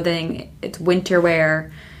 period clothing. It's winter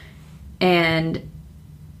wear. And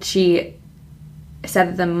she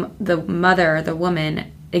said that the mother, the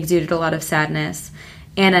woman, exuded a lot of sadness.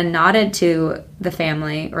 Anna nodded to the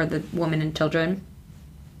family, or the woman and children,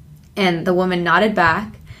 and the woman nodded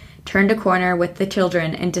back, turned a corner with the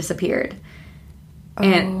children, and disappeared. Oh.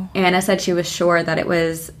 And Anna said she was sure that it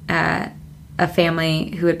was a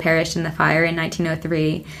family who had perished in the fire in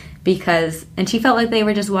 1903 and she felt like they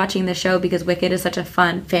were just watching the show because Wicked is such a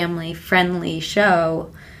fun, family-friendly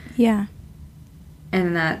show. Yeah.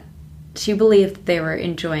 And that she believed they were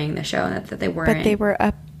enjoying the show and that they weren't. But they were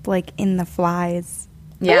up, like, in the flies.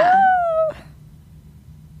 Yeah.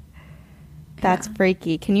 That's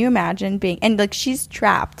freaky. Can you imagine being... And, like, she's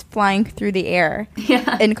trapped flying through the air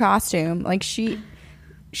in costume. Like, she's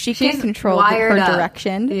can't control her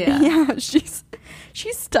direction. Yeah, she's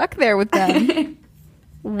stuck there with them.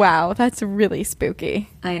 Wow, that's really spooky.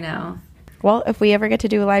 I know. Well, if we ever get to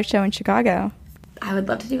do a live show in Chicago... I would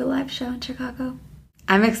love to do a live show in Chicago.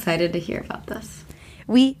 I'm excited to hear about this.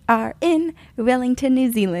 We are in Wellington,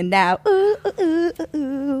 New Zealand now. Ooh, ooh, ooh,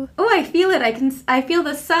 ooh. Oh, I feel it. I feel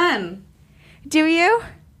the sun. Do you?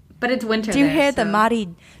 But it's winter. Do you there, hear so. the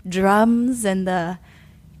Māori drums and the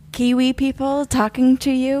Kiwi people talking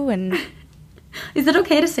to you? And is it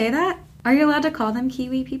okay to say that? Are you allowed to call them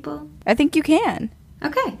Kiwi people? I think you can.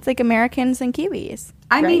 Okay. It's like Americans and Kiwis.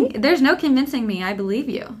 I mean, there's no convincing me. I believe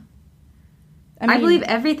you. I believe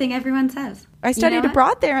everything everyone says. I studied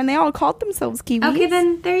abroad there, and they all called themselves Kiwis. Okay,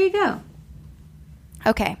 then there you go.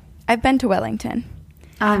 Okay, I've been to Wellington.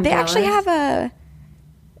 I'm they jealous. actually have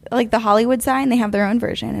the Hollywood sign. They have their own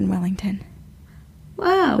version in Wellington.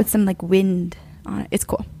 Wow. With some like wind on it. It's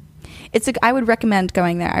cool. I would recommend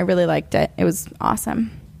going there. I really liked it. It was awesome.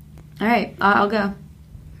 All right, I'll go.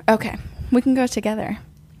 Okay, we can go together.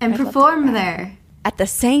 And perform there. At the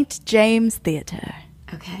St. James Theatre.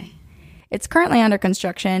 Okay. It's currently under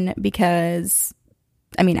construction because,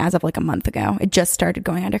 as of like a month ago, it just started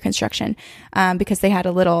going under construction because they had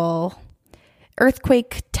a little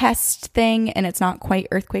earthquake test thing and it's not quite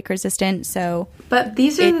earthquake resistant. But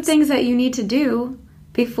these are the things that you need to do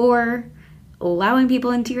before allowing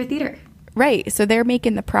people into your theater. Right. So they're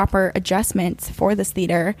making the proper adjustments for this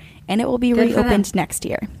theater and it will be reopened next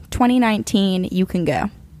year. 2019, you can go.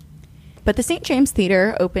 But the St. James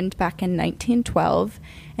Theatre opened back in 1912,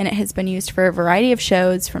 and it has been used for a variety of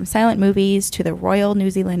shows from silent movies to the Royal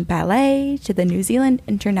New Zealand Ballet to the New Zealand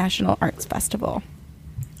International Arts Festival.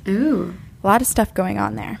 Ooh. A lot of stuff going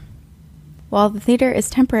on there. While the theater is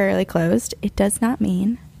temporarily closed, it does not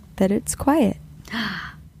mean that it's quiet.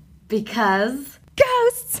 Because?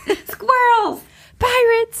 Ghosts! Squirrels!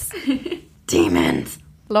 Pirates! Demons!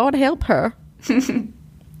 Lord help her.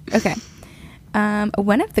 Okay.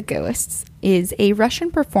 One of the ghosts is a Russian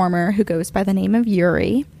performer who goes by the name of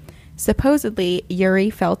Yuri. Supposedly, Yuri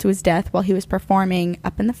fell to his death while he was performing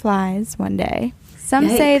Up in the Flies one day. Some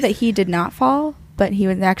say that he did not fall, but he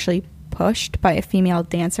was actually pushed by a female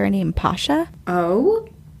dancer named Pasha. Oh,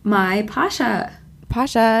 my Pasha.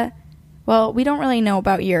 Pasha. Well, we don't really know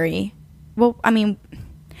about Yuri. Well, I don't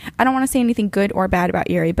want to say anything good or bad about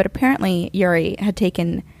Yuri, but apparently Yuri had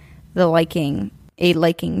taken a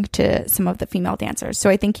liking to some of the female dancers. So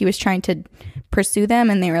I think he was trying to pursue them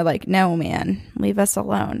and they were like, no, man, leave us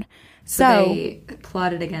alone. So they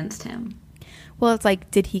plotted against him. Well, it's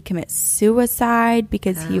like, did he commit suicide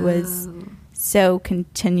because he was so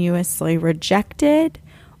continuously rejected?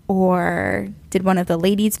 Or did one of the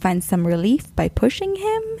ladies find some relief by pushing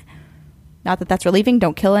him? Not that that's relieving.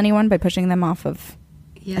 Don't kill anyone by pushing them off of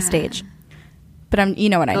a stage. But you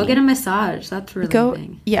know what I mean. Go get a massage. That's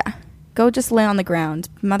relieving. Go just lay on the ground.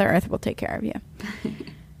 Mother Earth will take care of you.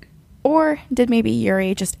 Or did maybe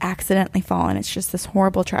Yuri just accidentally fall and it's just this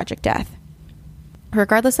horrible, tragic death?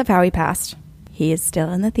 Regardless of how he passed, he is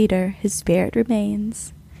still in the theater. His spirit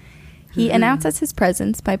remains. He announces his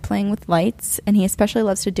presence by playing with lights, and he especially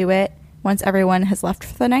loves to do it once everyone has left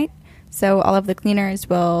for the night. So all of the cleaners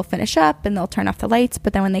will finish up and they'll turn off the lights,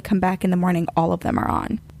 but then when they come back in the morning, all of them are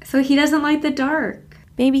on. So he doesn't like the dark.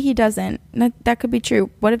 Maybe he doesn't. That could be true.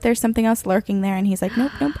 What if there's something else lurking there and he's like,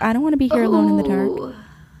 nope, I don't want to be here alone in the dark.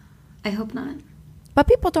 I hope not. But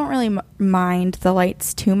people don't really mind the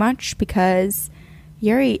lights too much because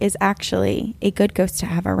Yuri is actually a good ghost to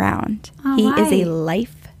have around. He is a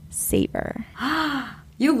lifesaver.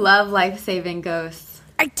 You love life-saving ghosts.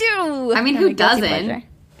 I do. Who doesn't?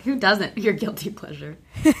 Who doesn't? Your guilty pleasure.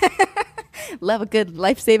 Love a good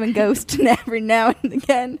life-saving ghost every now and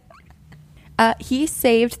again. He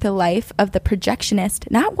saved the life of the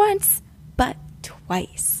projectionist not once, but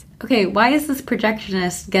twice. Okay, why is this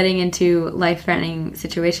projectionist getting into life-threatening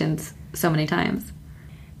situations so many times?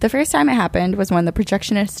 The first time it happened was when the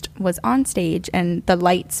projectionist was on stage and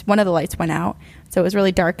one of the lights went out. So it was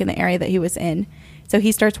really dark in the area that he was in. So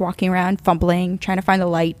he starts walking around, fumbling, trying to find the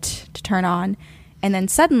light to turn on. And then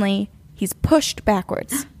suddenly he's pushed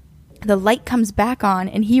backwards. The light comes back on,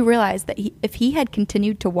 and he realized that if he had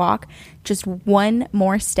continued to walk just one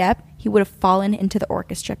more step, he would have fallen into the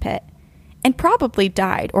orchestra pit and probably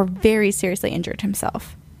died or very seriously injured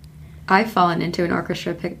himself. I've fallen into an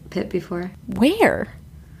orchestra pit before. Where?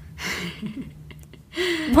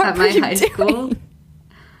 At my high school.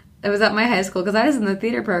 It was at my high school because I was in the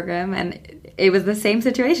theater program, and it was the same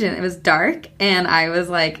situation. It was dark, and I was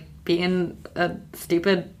like being a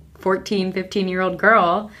stupid 14, 15-year-old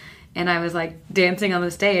girl, and I was like dancing on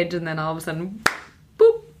the stage, and then all of a sudden,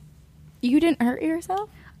 boop. You didn't hurt yourself?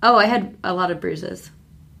 Oh, I had a lot of bruises.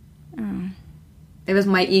 Oh. It was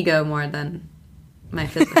my ego more than my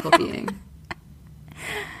physical being.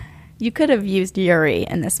 You could have used Yuri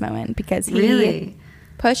in this moment because he Really?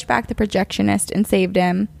 pushed back the projectionist and saved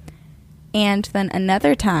him. And then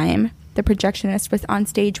another time, the projectionist was on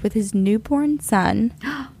stage with his newborn son.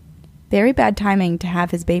 Very bad timing to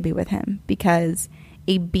have his baby with him because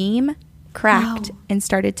a beam cracked and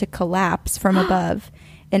started to collapse from above.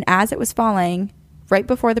 And as it was falling, right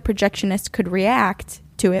before the projectionist could react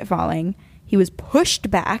to it falling, he was pushed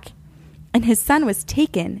back and his son was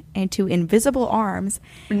taken into invisible arms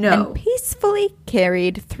and peacefully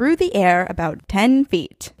carried through the air about 10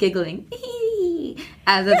 feet. Giggling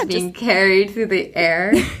as it's being carried through the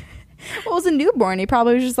air. Well, it was a newborn. He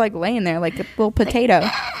probably was just like laying there like a little potato.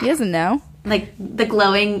 He doesn't know. Like the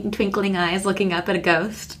glowing, twinkling eyes looking up at a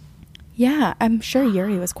ghost. Yeah, I'm sure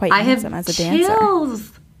Yuri was quite handsome as a dancer.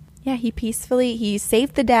 Chills. Yeah, he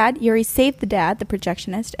saved the dad. Yuri saved the dad, the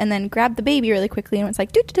projectionist, and then grabbed the baby really quickly and was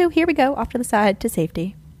like, doo-doo-doo, here we go, off to the side to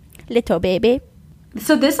safety. Little baby.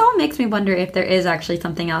 So this all makes me wonder if there is actually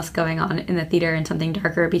something else going on in the theater and something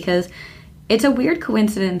darker, because it's a weird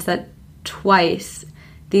coincidence that twice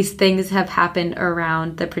these things have happened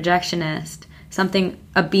around the projectionist.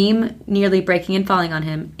 A beam nearly breaking and falling on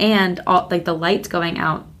him, and all, like the lights going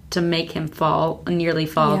out to make him nearly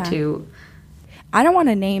fall to... I don't want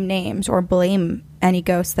to name names or blame any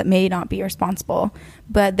ghosts that may not be responsible,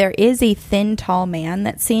 but there is a thin, tall man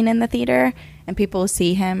that's seen in the theater, and people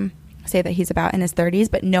see him, say that he's about in his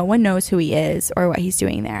 30s, but no one knows who he is or what he's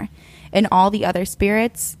doing there. And all the other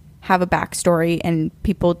spirits have a backstory, and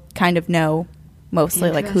people kind of know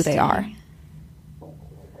mostly like who they are.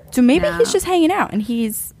 So maybe he's just hanging out, and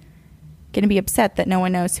he's going to be upset that no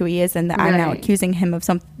one knows who he is, and that I'm now accusing him of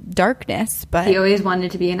some darkness. But he always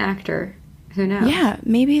wanted to be an actor. Who knows? Yeah,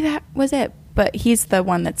 maybe that was it. But he's the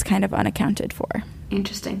one that's kind of unaccounted for.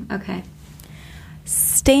 Interesting. Okay.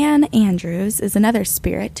 Stan Andrews is another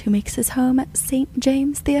spirit who makes his home at St.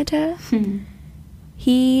 James Theatre.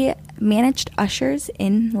 He managed ushers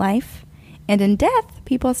in life, and in death,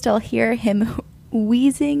 people still hear him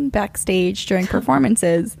wheezing backstage during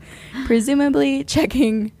performances, presumably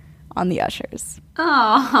checking on the ushers.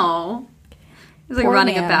 Oh. He's like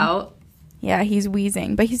running about. Yeah, he's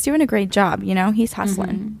wheezing, but he's doing a great job, you know? He's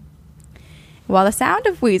hustling. While the sound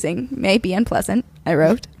of wheezing may be unpleasant, I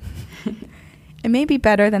wrote, it may be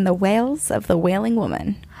better than the wails of the wailing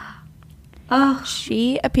woman. Oh.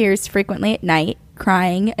 She appears frequently at night,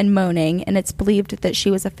 crying and moaning, and it's believed that she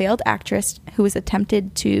was a failed actress who was attempting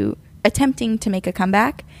to make a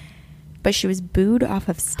comeback, but she was booed off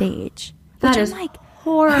of stage. That is like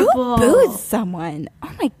horrible. Who boos someone?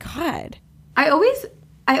 Oh my God. I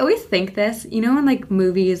always think this, you know, in like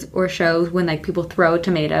movies or shows when like people throw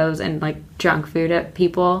tomatoes and like junk food at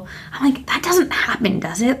people. I'm like, that doesn't happen,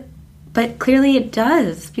 does it? But clearly it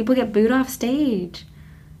does. People get booed off stage.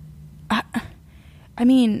 I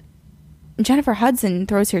mean, Jennifer Hudson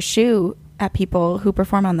throws her shoe at people who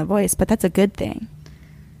perform on The Voice, but that's a good thing.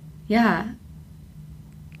 Yeah.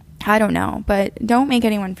 I don't know, but don't make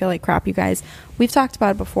anyone feel like crap, you guys. We've talked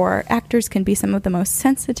about it before. Actors can be some of the most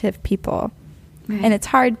sensitive people. Right. And it's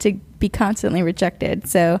hard to be constantly rejected.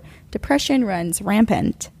 So depression runs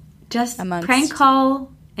rampant. Just prank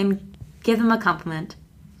call and give them a compliment.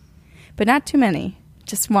 But not too many.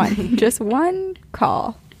 Just one. Just one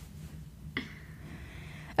call.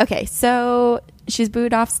 Okay, so she's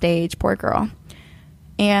booed off stage, poor girl.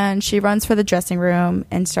 And she runs for the dressing room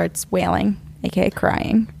and starts wailing, aka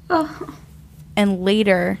crying. Oh. And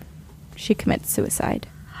later, she commits suicide.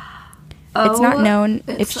 It's not known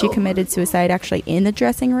if she committed suicide actually in the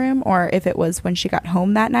dressing room or if it was when she got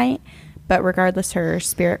home that night. But regardless, her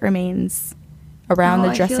spirit remains around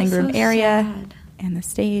the dressing room area and the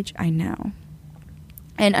stage. I know.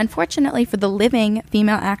 And unfortunately for the living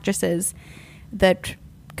female actresses that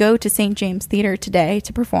go to St. James Theatre today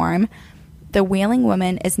to perform, the wailing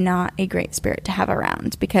woman is not a great spirit to have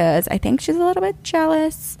around because I think she's a little bit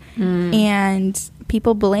jealous. And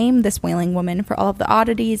people blame this wailing woman for all of the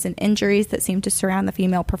oddities and injuries that seem to surround the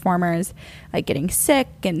female performers, like getting sick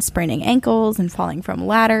and spraining ankles and falling from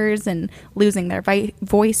ladders and losing their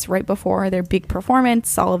voice right before their big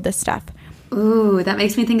performance, all of this stuff. Ooh, that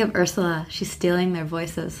makes me think of Ursula. She's stealing their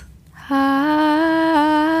voices.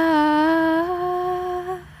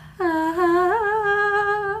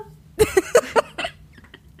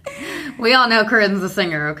 We all know Corinne's the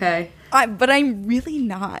singer, okay? But I'm really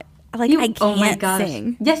not. Like, I can't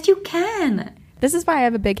sing. Yes, you can. This is why I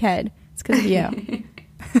have a big head. It's because of you.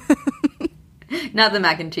 Not the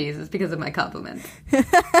mac and cheese. It's because of my compliments.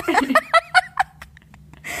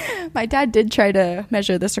 My dad did try to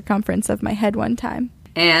measure the circumference of my head one time.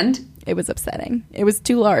 And? It was upsetting. It was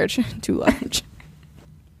too large. Too large.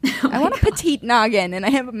 I want a petite noggin, and I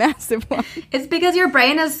have a massive one. It's because your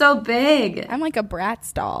brain is so big. I'm like a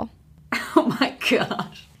Bratz doll. Oh my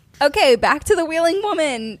gosh. Okay, back to the Wailing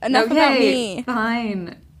Woman. Enough about me.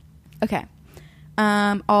 Fine. Okay.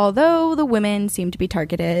 Although the women seem to be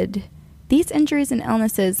targeted, these injuries and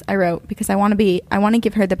illnesses I wrote because I want to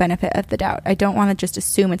give her the benefit of the doubt. I don't want to just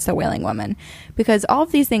assume it's the Wailing Woman, because all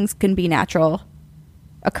of these things can be natural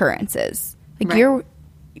occurrences. Like right.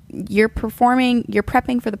 you're performing, you're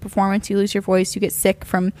prepping for the performance, you lose your voice, you get sick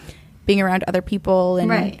from being around other people and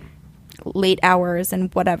right. late hours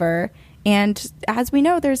and whatever. And as we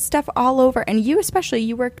know, there's stuff all over. And you especially,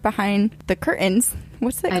 you worked behind the curtains.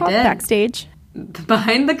 What's that called? did. Backstage?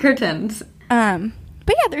 Behind the curtains.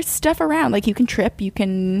 But yeah, there's stuff around. Like you can trip, you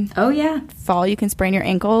can Oh, yeah. fall, you can sprain your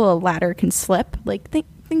ankle, a ladder can slip. Like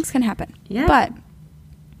things can happen. Yeah. But,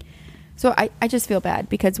 so I just feel bad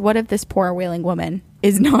because what if this poor Wailing Woman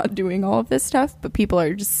is not doing all of this stuff, but people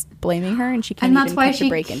are just blaming her and she can't even catch a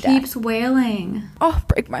break in death. And that's why she keeps wailing. Oh,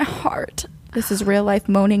 break my heart. This is real life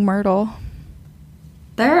moaning Myrtle.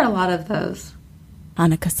 There are a lot of those.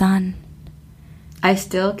 Annika-san. I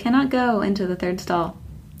still cannot go into the third stall.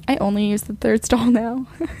 I only use the third stall now.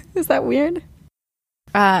 Is that weird?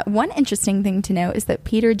 One interesting thing to note is that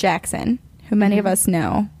Peter Jackson, who many of us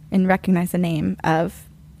know and recognize the name of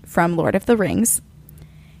from Lord of the Rings,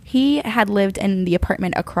 he had lived in the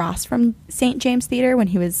apartment across from St. James Theater when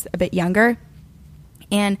he was a bit younger.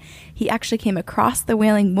 And he actually came across the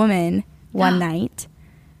Wailing Woman one night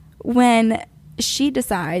when she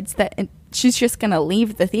decides that she's just going to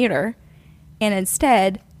leave the theater and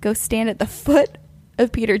instead go stand at the foot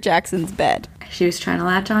of Peter Jackson's bed. She was trying to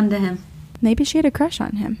latch on to him. Maybe she had a crush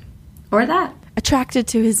on him. Or that. Attracted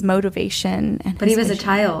to his motivation. But he was a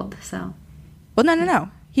child, so. Well, no.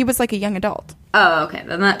 He was like a young adult. Oh, okay.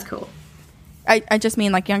 Then that's cool. I just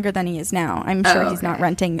mean like younger than he is now. I'm sure he's not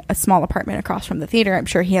renting a small apartment across from the theater. I'm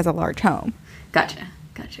sure he has a large home. Gotcha.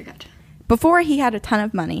 Before he had a ton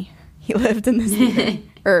of money, he lived in this theater,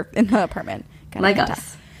 or in the apartment. Like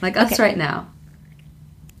us. Like us right now.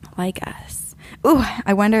 Like us. Ooh,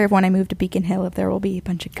 I wonder if when I move to Beacon Hill, if there will be a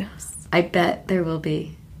bunch of ghosts. I bet there will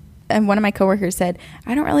be. And one of my coworkers said,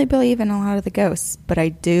 I don't really believe in a lot of the ghosts, but I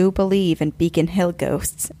do believe in Beacon Hill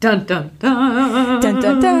ghosts. Dun, dun, dun. Dun,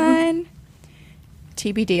 dun, dun.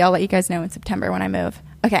 TBD, I'll let you guys know in September when I move.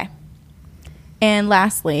 Okay. And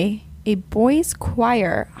lastly, a boys'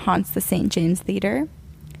 choir haunts the St. James Theater.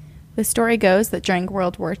 The story goes that during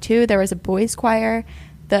World War II, there was a boys' choir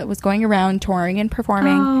that was going around touring and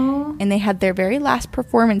performing. Oh. And they had their very last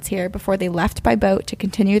performance here before they left by boat to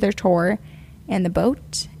continue their tour. And the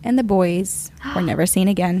boat and the boys were never seen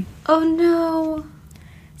again. Oh, no.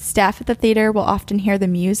 Staff at the theater will often hear the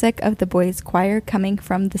music of the boys' choir coming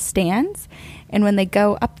from the stands. And when they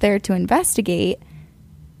go up there to investigate,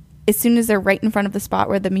 as soon as they're right in front of the spot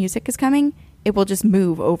where the music is coming, it will just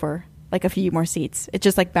move over like a few more seats. It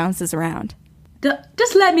just like bounces around.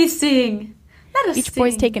 Just let me sing. Let us Each sing.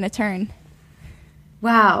 boy's taking a turn.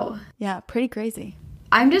 Wow. Yeah, pretty crazy.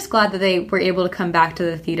 I'm just glad that they were able to come back to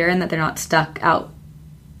the theater and that they're not stuck out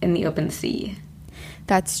in the open sea.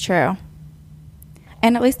 That's true.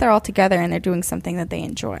 And at least they're all together and they're doing something that they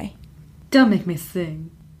enjoy. Don't make me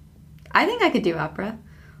sing. I think I could do opera.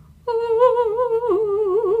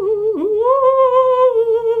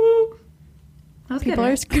 People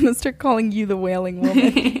are going to start calling you the Wailing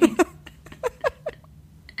Woman.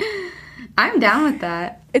 I'm down with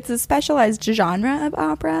that. It's a specialized genre of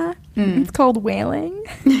opera. It's called wailing.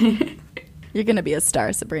 You're going to be a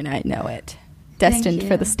star, Sabrina. I know it. Destined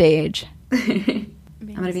for the stage. I'm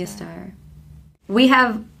going to be a star. We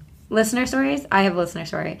have listener stories. I have a listener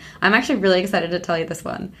story. I'm actually really excited to tell you this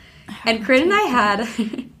one. And Corinne and I had...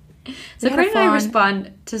 So Corinne and I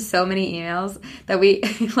respond to so many emails that we,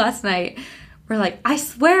 last night, were like, I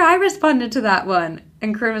swear I responded to that one.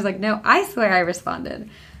 And Corinne was like, no, I swear I responded.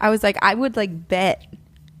 I was like, I would like bet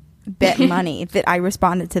money that I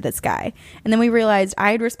responded to this guy. And then we realized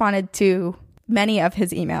I had responded to many of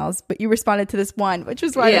his emails, but you responded to this one, which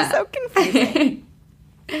is why it was so confusing.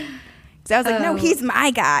 Because I was like, no, he's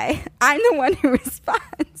my guy. I'm the one who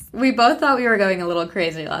responds. We both thought we were going a little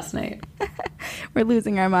crazy last night. We're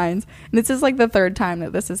losing our minds. And this is like the third time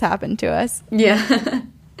that this has happened to us. Yeah.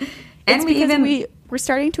 It's because we're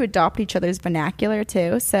starting to adopt each other's vernacular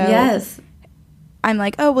too. So yes. I'm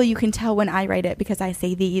like, oh, well, you can tell when I write it because I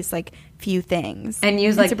say these like few things. And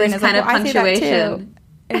use like this kind of punctuation.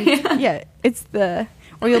 And, yeah, it's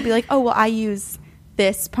Or you'll be like, oh, well, I use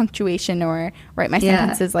this punctuation or write my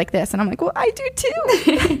sentences like this. And I'm like, well, I do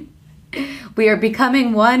too. We are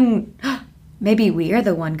becoming one. Maybe we are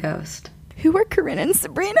the one ghost. Who are Corinne and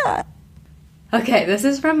Sabrina? Okay, this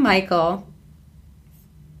is from Michael.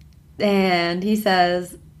 And he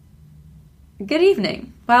says, good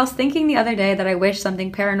evening. Whilst thinking the other day that I wish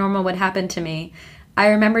something paranormal would happen to me, I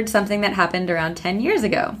remembered something that happened around 10 years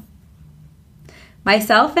ago.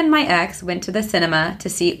 Myself and my ex went to the cinema to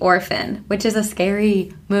see Orphan, which is a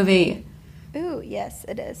scary movie. Ooh, yes,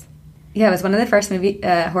 it is. Yeah, it was one of the first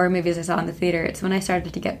horror movies I saw in the theater. It's when I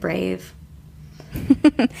started to get brave.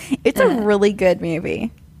 It's a really good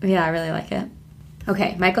movie. Yeah, I really like it.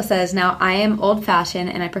 Okay, Michael says, now I am old-fashioned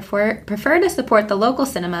and I prefer to support the local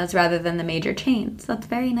cinemas rather than the major chains. That's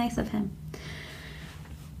very nice of him.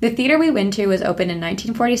 The theater we went to was opened in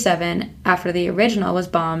 1947 after the original was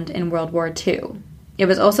bombed in World War II. It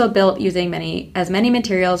was also built using as many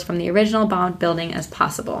materials from the original bombed building as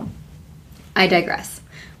possible. I digress.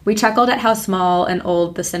 We chuckled at how small and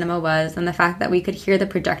old the cinema was and the fact that we could hear the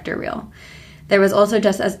projector reel. There was also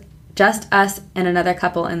just us and another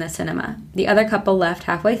couple in the cinema. The other couple left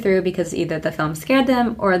halfway through because either the film scared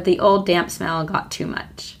them or the old damp smell got too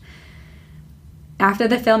much. After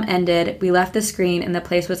the film ended, we left the screen and the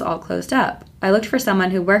place was all closed up. I looked for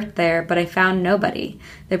someone who worked there, but I found nobody.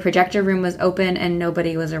 The projector room was open and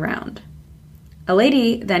nobody was around. A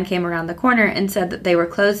lady then came around the corner and said that they were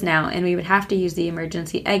closed now and we would have to use the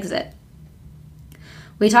emergency exit.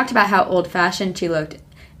 We talked about how old-fashioned she looked,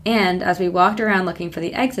 and as we walked around looking for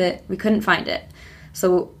the exit, we couldn't find it.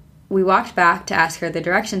 So we walked back to ask her the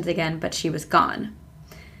directions again, but she was gone.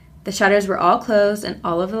 The shutters were all closed and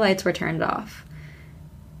all of the lights were turned off.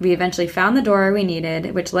 We eventually found the door we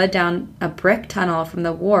needed, which led down a brick tunnel from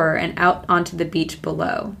the war and out onto the beach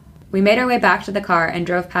below. We made our way back to the car and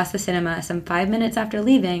drove past the cinema some 5 minutes after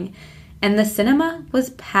leaving, and the cinema was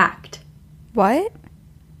packed. What?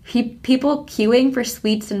 People queuing for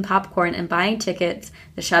sweets and popcorn and buying tickets.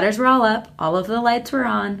 The shutters were all up. All of the lights were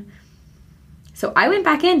on. So I went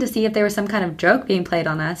back in to see if there was some kind of joke being played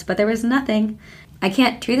on us, but there was nothing. I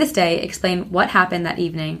can't, to this day, explain what happened that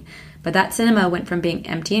evening, but that cinema went from being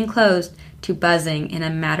empty and closed to buzzing in a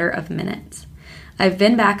matter of minutes. I've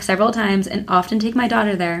been back several times and often take my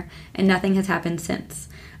daughter there, and nothing has happened since.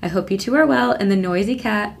 I hope you two are well and the noisy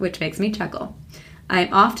cat, which makes me chuckle. I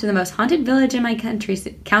am off to the most haunted village in my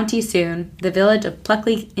county soon, the village of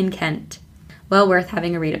Pluckley in Kent. Well worth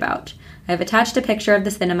having a read about. I have attached a picture of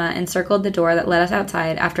the cinema and circled the door that led us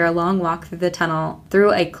outside after a long walk through the tunnel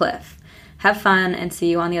through a cliff. Have fun and see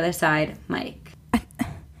you on the other side, Mike.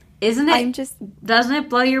 Isn't it? Doesn't it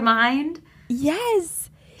blow your mind? Yes.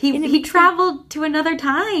 He traveled to another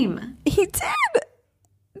time. He did.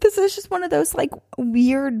 This is just one of those like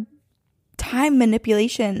weird time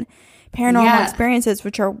manipulation paranormal experiences,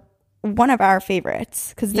 which are one of our favorites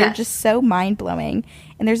because they're just so mind-blowing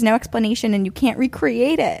and there's no explanation and you can't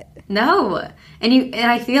recreate it. No. And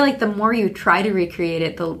I feel like the more you try to recreate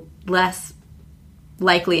it, the less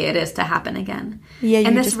likely it is to happen again. Yeah,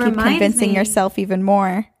 you just keep convincing yourself even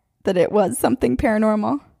more that it was something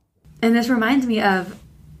paranormal. And this reminds me of,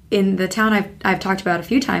 in the town I've talked about a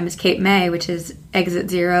few times, Cape May, which is Exit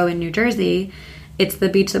 0 in New Jersey. It's the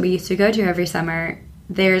beach that we used to go to every summer.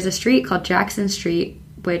 There's a street called Jackson Street,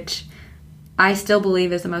 which I still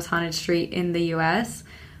believe is the most haunted street in the U.S.,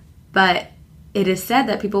 but it is said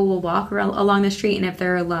that people will walk along the street, and if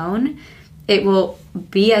they're alone, it will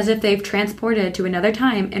be as if they've transported to another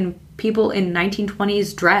time, and people in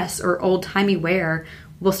 1920s dress or old-timey wear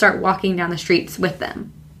will start walking down the streets with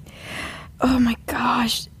them. Oh my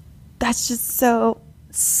gosh. That's just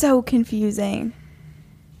so confusing.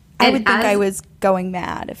 I would think I was going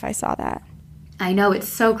mad if I saw that. I know, it's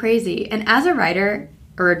so crazy. And as a writer,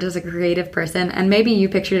 or just a creative person, and maybe you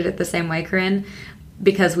pictured it the same way, Corinne,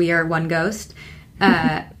 because we are one ghost,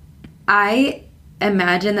 I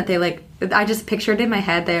imagine that I just pictured in my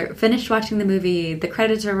head, they're finished watching the movie, the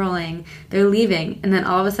credits are rolling, they're leaving, and then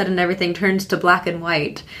all of a sudden everything turns to black and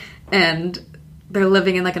white, and they're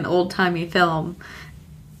living in like an old-timey film,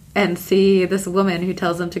 and see this woman who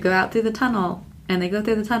tells them to go out through the tunnel, and they go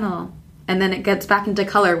through the tunnel, and then it gets back into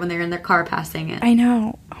color when they're in their car passing it. I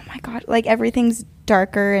know. Oh my god. Like everything's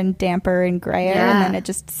darker and damper and grayer, and then it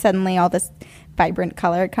just suddenly all this vibrant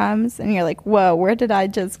color comes, and you're like, whoa, where did I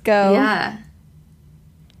just go? Yeah.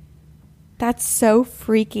 That's so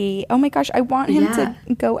freaky. Oh my gosh, I want him to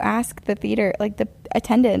go ask the theater, like the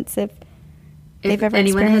attendants, if they've ever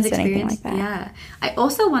experienced anything like that. Yeah. I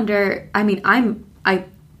also wonder, I mean,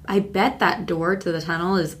 I bet that door to the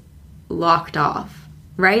tunnel is locked off,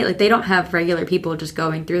 right? Like they don't have regular people just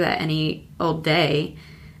going through that any old day.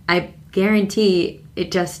 I guarantee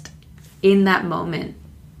it just, in that moment,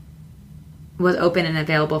 was open and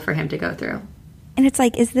available for him to go through. And it's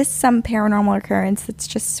like, is this some paranormal occurrence that's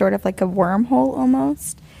just sort of like a wormhole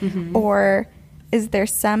almost? Mm-hmm. Or is there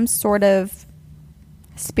some sort of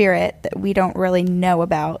spirit that we don't really know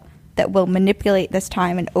about that will manipulate this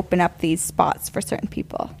time and open up these spots for certain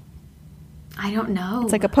people? I don't know.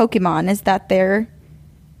 It's like a Pokemon. Is that their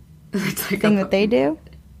thing that they do?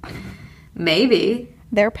 Maybe.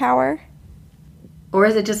 Their power? Or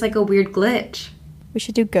is it just like a weird glitch? We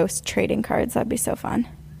should do ghost trading cards. That'd be so fun.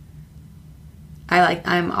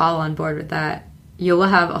 I'm all on board with that. You will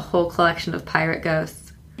have a whole collection of pirate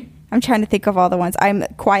ghosts. I'm trying to think of all the ones. I'm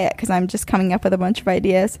quiet because I'm just coming up with a bunch of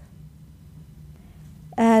ideas.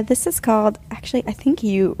 This is called... Actually, I think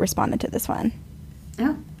you responded to this one.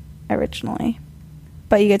 Oh. Originally.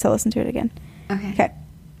 But you get to listen to it again. Okay.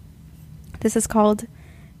 This is called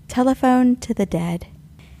Telephone to the Dead.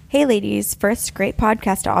 Hey, ladies. First, great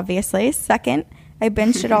podcast, obviously. Second, I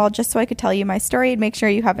binged it all just so I could tell you my story and make sure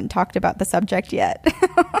you haven't talked about the subject yet.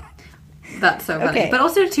 That's so funny. Okay. But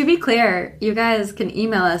also, to be clear, you guys can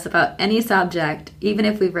email us about any subject, even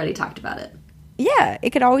if we've already talked about it. Yeah, it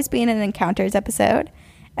could always be in an Encounters episode.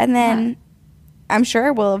 And then I'm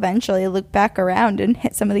sure we'll eventually loop back around and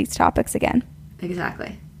hit some of these topics again.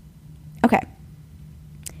 Exactly. Okay.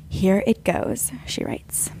 Here it goes, she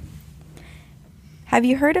writes. Have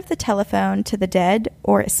you heard of the telephone to the dead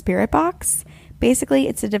or a spirit box? Basically,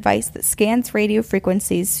 it's a device that scans radio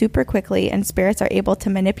frequencies super quickly and spirits are able to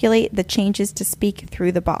manipulate the changes to speak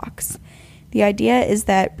through the box. The idea is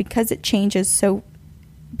that because it changes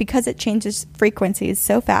frequencies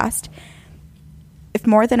so fast, if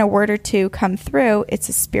more than a word or two come through, it's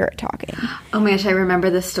a spirit talking. Oh my gosh, I remember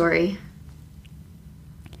this story.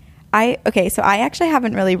 So I actually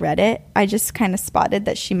haven't really read it. I just kind of spotted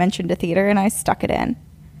that she mentioned a theater and I stuck it in.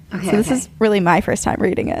 Okay. So this is really my first time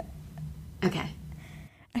reading it. Okay.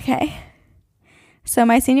 So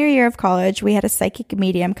my senior year of college, we had a psychic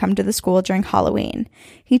medium come to the school during Halloween.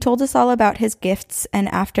 He told us all about his gifts and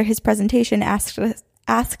after his presentation asked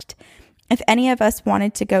if any of us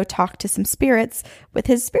wanted to go talk to some spirits with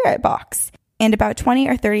his spirit box. And about 20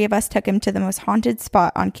 or 30 of us took him to the most haunted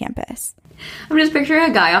spot on campus. I'm just picturing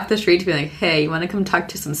a guy off the street to be like, hey, you want to come talk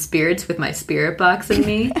to some spirits with my spirit box and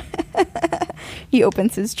me? He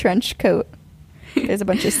opens his trench coat. There's a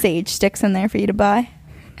bunch of sage sticks in there for you to buy.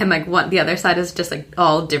 And like the other side is just like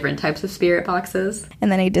all different types of spirit boxes.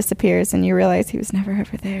 And then he disappears and you realize he was never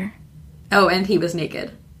ever there. Oh, and he was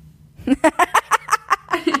naked.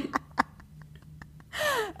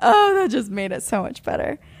 Oh, that just made it so much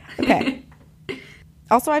better. Okay.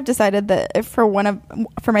 Also, I've decided that for my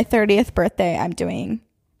 30th birthday, I'm doing...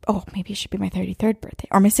 Oh, maybe it should be my 33rd birthday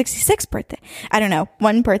or my 66th birthday. I don't know.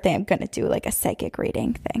 One birthday, I'm going to do like a psychic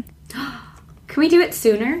reading thing. Can we do it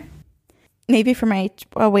sooner? Maybe for my...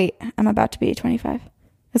 Oh, wait. I'm about to be 25. I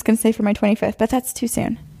was going to say for my 25th, but that's too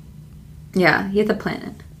soon. Yeah, you have to plan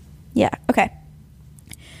it. Yeah, okay.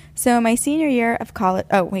 So my senior year of college...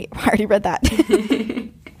 Oh, wait. I already read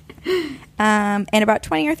that. And about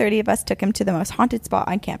 20 or 30 of us took him to the most haunted spot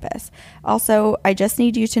on campus. Also, I just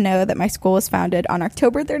need you to know that my school was founded on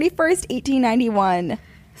October 31st, 1891.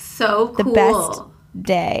 So cool. The best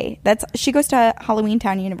day. She goes to Halloween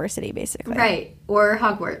Town University, basically. Right. Or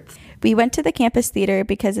Hogwarts. We went to the campus theater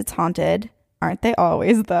because it's haunted. Aren't they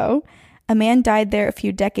always, though? A man died there a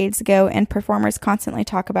few decades ago, and performers constantly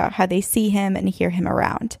talk about how they see him and hear him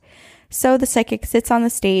around. So the psychic sits on the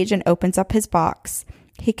stage and opens up his box.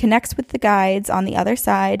 He connects with the guides on the other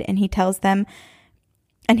side, and he tells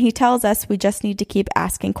us we just need to keep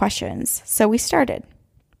asking questions. So we started.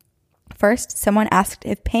 First, someone asked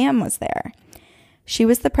if Pam was there. She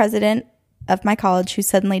was the president of my college who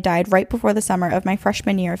suddenly died right before the summer of my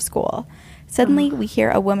freshman year of school. Suddenly, we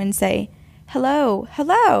hear a woman say, "Hello,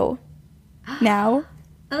 hello." Now,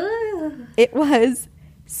 it was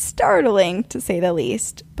startling to say the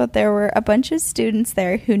least, but there were a bunch of students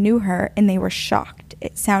there who knew her and they were shocked.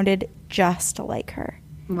 It sounded just like her.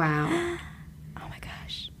 Wow. Oh my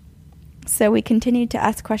gosh. So we continued to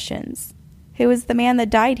ask questions. Who was the man that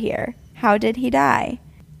died here? How did he die?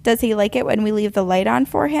 Does he like it when we leave the light on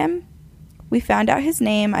for him? We found out his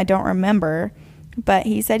name. I don't remember, but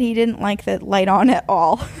he said he didn't like the light on at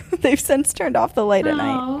all. They've since turned off the light at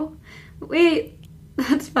night. Wait,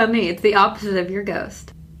 that's funny. It's the opposite of your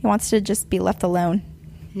ghost. He wants to just be left alone.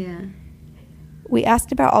 Yeah. We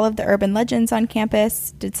asked about all of the urban legends on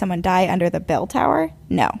campus. Did someone die under the bell tower?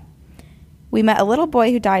 No. We met a little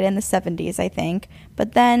boy who died in the 70s, I think.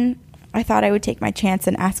 But then I thought I would take my chance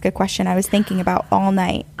and ask a question I was thinking about all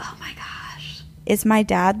night. Oh my gosh. Is my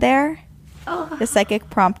dad there? Oh. The psychic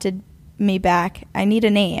prompted me back, I need a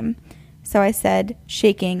name. So I said,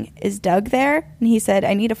 shaking, is Doug there? And he said,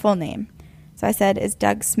 I need a full name. So I said, is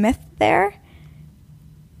Doug Smith there?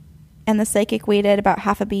 And the psychic waited about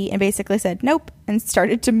half a beat and basically said, nope, and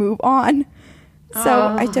started to move on.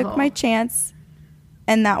 So I took my chance,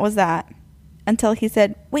 and that was that. Until he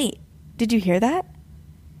said, wait, did you hear that?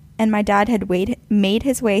 And my dad had made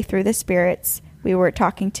his way through the spirits we were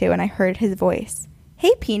talking to, and I heard his voice.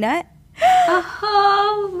 Hey, Peanut.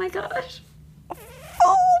 Oh, my gosh.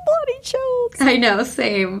 Full body chills. I know,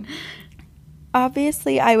 same.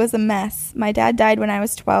 Obviously, I was a mess. My dad died when I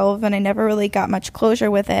was 12, and I never really got much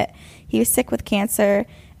closure with it. He was sick with cancer,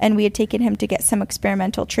 and we had taken him to get some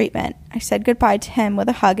experimental treatment. I said goodbye to him with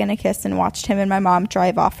a hug and a kiss and watched him and my mom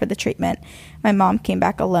drive off for the treatment. My mom came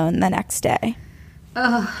back alone the next day.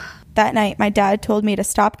 Ugh. That night, my dad told me to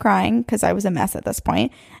stop crying, because I was a mess at this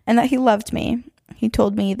point, and that he loved me. He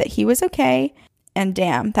told me that he was okay, and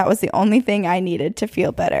damn, that was the only thing I needed to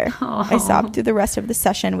feel better. I sobbed through the rest of the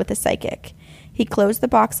session with the psychic. He closed the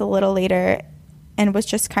box a little later and was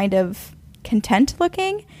just kind of content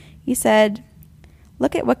looking. He said,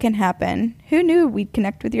 look at what can happen. Who knew we'd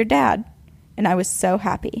connect with your dad? And I was so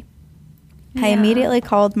happy. Yeah. I immediately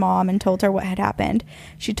called Mom and told her what had happened.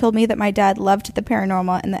 She told me that my dad loved the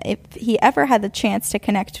paranormal and that if he ever had the chance to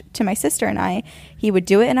connect to my sister and I, he would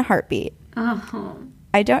do it in a heartbeat. Oh.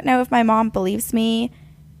 I don't know if my mom believes me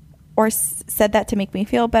or said that to make me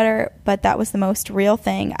feel better, but that was the most real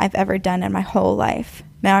thing I've ever done in my whole life.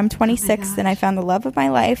 Now I'm 26 and I found the love of my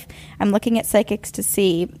life. I'm looking at psychics to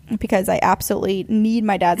see, because I absolutely need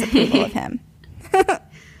my dad's approval of him.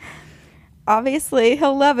 Obviously,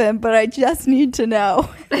 he'll love him, but I just need to know.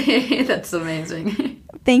 That's amazing.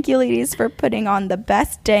 Thank you, ladies, for putting on the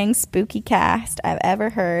best dang spooky cast I've ever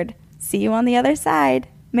heard. See you on the other side,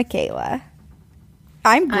 Michaela.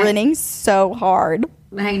 I'm grinning so hard.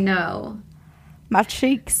 I know. My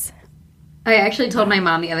cheeks. I actually told my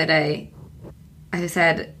mom the other day, I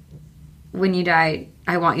said, when you die,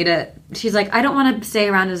 I want you to, she's like, I don't want to stay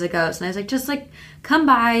around as a ghost. And I was like, just like, come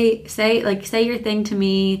by, say your thing to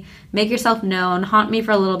me, make yourself known, haunt me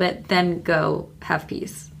for a little bit, then go have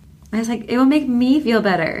peace. And I was like, it will make me feel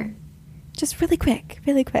better. Just really quick.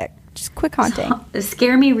 Just quick haunting.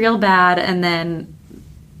 Scare me real bad and then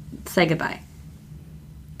say goodbye.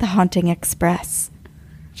 The Haunting Express.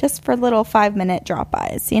 Just for little 5-minute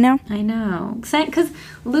drop-bys, you know? I know. Because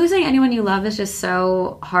losing anyone you love is just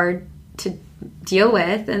so hard to deal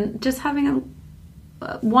with. And just having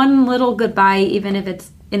one little goodbye, even if it's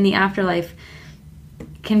in the afterlife,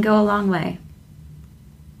 can go a long way.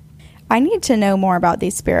 I need to know more about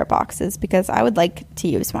these spirit boxes because I would like to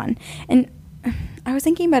use one. And I was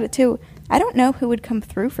thinking about it too. I don't know who would come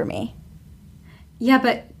through for me. Yeah,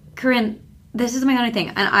 but Corinne, this is my only thing.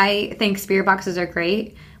 And I think spirit boxes are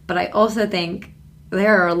great, but I also think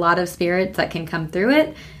there are a lot of spirits that can come through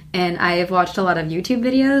it. And I have watched a lot of YouTube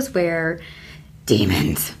videos where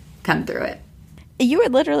demons come through it. You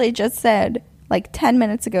had literally just said like 10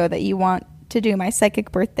 minutes ago that you want to do my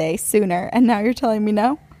psychic birthday sooner. And now you're telling me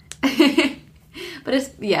no? But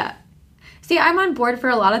it's, yeah. See, I'm on board for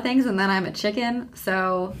a lot of things and then I'm a chicken.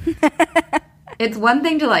 So it's one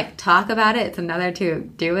thing to like talk about it. It's another to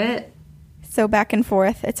do it. So back and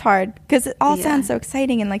forth. It's hard because it all sounds so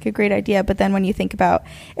exciting and like a great idea. But then when you think about,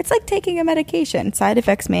 it's like taking a medication. Side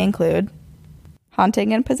effects may include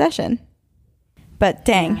haunting and possession. But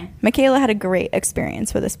dang, Michaela had a great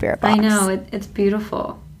experience with a spirit box. I know. It's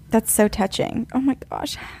beautiful. That's so touching. Oh my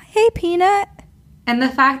gosh. Hey, Peanut. And the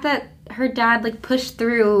fact that her dad like pushed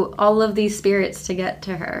through all of these spirits to get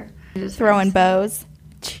to her. Throwing bows.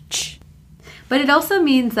 But it also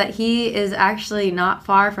means that he is actually not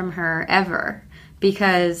far from her ever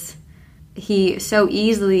because he so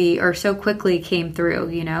easily or so quickly came through,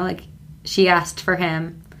 you know? Like, she asked for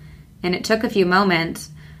him, and it took a few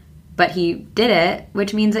moments, but he did it,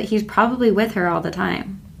 which means that he's probably with her all the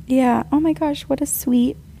time. Yeah. Oh my gosh, what a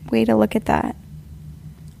sweet way to look at that.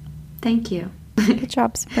 Thank you. Good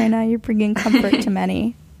job, Sabrina. You're bringing comfort to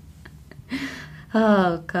many.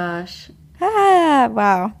 Oh, gosh.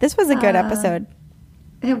 Wow. This was a good episode.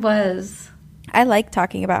 It was. I like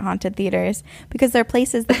talking about haunted theaters because they're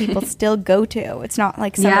places that people still go to. It's not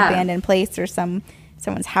like some abandoned place or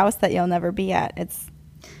someone's house that you'll never be at. It's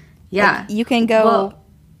like you can go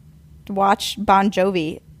watch Bon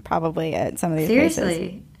Jovi probably at some of these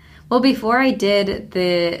places. Well, before I did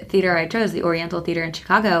the theater I chose, the Oriental Theater in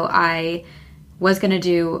Chicago, I was going to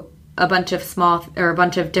do a bunch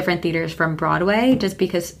of different theaters from Broadway, just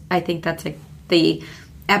because I think that's like the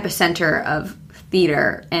epicenter of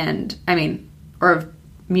theater or of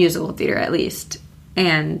musical theater at least.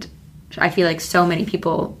 And I feel like so many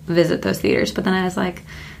people visit those theaters. But then I was like,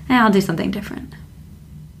 I'll do something different.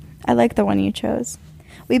 I like the one you chose.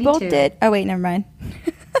 We Me both too. did. Oh, wait, never mind.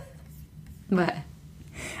 But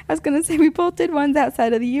I was going to say we both did ones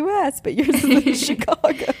outside of the U.S., but yours is in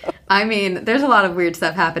Chicago. I mean, there's a lot of weird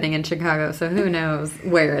stuff happening in Chicago, so who knows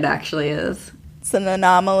where it actually is. It's an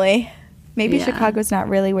anomaly. Maybe Yeah. Chicago's not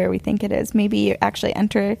really where we think it is. Maybe you actually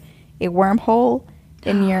enter a wormhole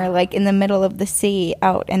and you're like in the middle of the sea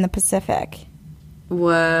out in the Pacific.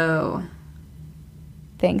 Whoa.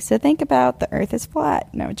 Things to think about. The earth is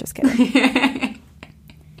flat. No, just kidding.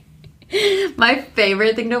 My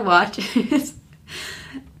favorite thing to watch is,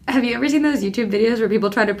 have you ever seen those YouTube videos where people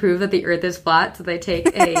try to prove that the earth is flat? So they take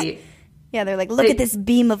a... Yeah, they're like, look at this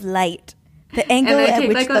beam of light. The angle they at take,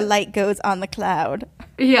 which like, the light goes on the cloud.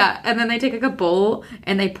 Yeah, and then they take like a bowl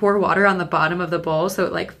and they pour water on the bottom of the bowl so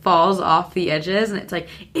it like falls off the edges, and it's like,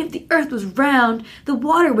 if the earth was round, the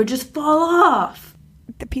water would just fall off.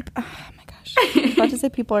 The people, oh my gosh. I was about to say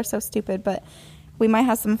people are so stupid, but we might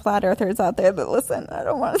have some flat earthers out there that listen. I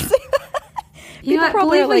don't want to say that. You know People what?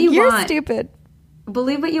 probably Believe are what like, you you're want. stupid.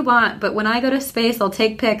 Believe what you want, but when I go to space, I'll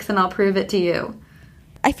take pics and I'll prove it to you.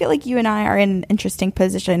 I feel like you and I are in an interesting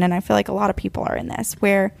position, and I feel like a lot of people are in this,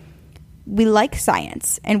 where we like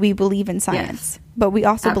science and we believe in science, but we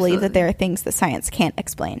also believe that Absolutely. there are things that science can't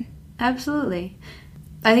explain. Absolutely.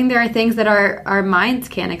 I think there are things that our minds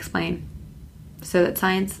can't explain. So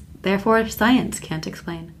that therefore science can't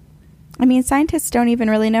explain. I mean, scientists don't even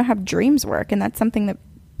really know how dreams work, and that's something that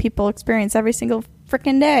people experience every single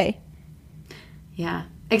freaking day. Yeah.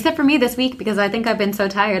 Except for me this week, because I think I've been so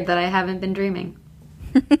tired that I haven't been dreaming.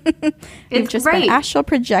 You've It's just great. been astral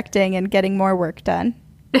projecting and getting more work done.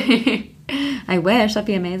 I wish. That'd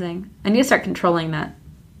be amazing. I need to start controlling that.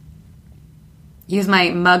 Use my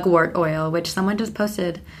mugwort oil, which someone just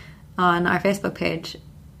posted on our Facebook page.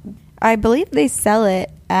 I believe they sell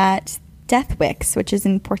it at Deathwicks, which is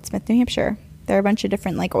in Portsmouth, New Hampshire. There are a bunch of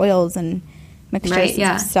different like oils and mixtures Right,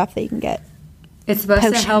 yeah. of stuff that you can get. It's supposed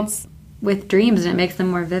to help Potions. with dreams, and it makes them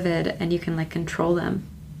more vivid, and you can like control them.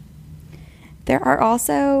 There are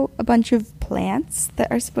also a bunch of plants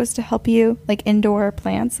that are supposed to help you, like indoor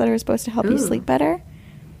plants that are supposed to help you Ooh. sleep better,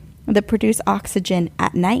 that produce oxygen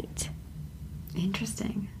at night.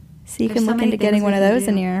 Interesting. So you There's can so look many into getting things one we of can those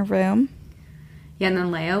in do. your room. Yeah, and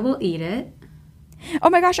then Leo will eat it. Oh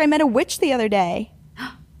my gosh, I met a witch the other day.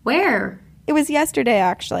 Where? It was yesterday,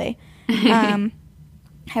 actually. I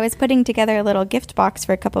was putting together a little gift box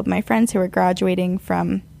for a couple of my friends who were graduating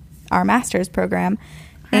from our master's program.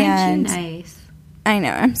 Aren't you nice? I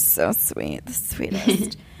know, I'm so sweet, the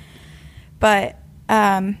sweetest. But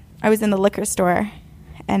I was in the liquor store,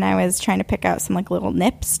 and I was trying to pick out some like little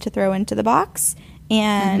nips to throw into the box,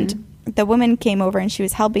 and the woman came over and she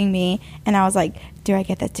was helping me, and I was like, do I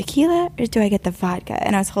get the tequila or do I get the vodka?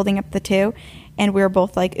 And I was holding up the two, and we were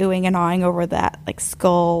both like oohing and awing over that like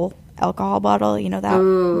Skull alcohol bottle, you know, that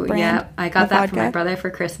Ooh, brand yeah. I got of that for my vodka. brother for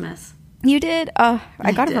Christmas. You did? Oh, I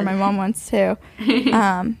I got it for did. my mom once too.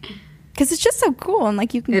 Because it's just so cool, and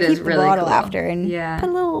like you can It keep is the really bottle cool. after and Yeah. put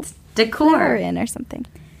a little Decor. flower in or something.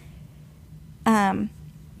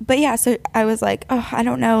 But yeah, so I was like, oh, I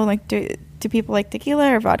don't know, like do people like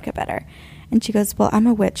tequila or vodka better? And she goes, well, I'm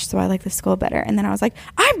a witch, so I like the Skull better. And then I was like,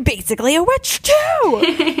 I'm basically a witch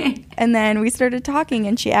too. And then we started talking,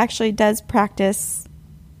 and she actually does practice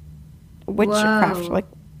witchcraft. Whoa. Like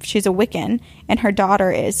she's a Wiccan, and her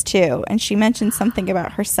daughter is too. And she mentioned something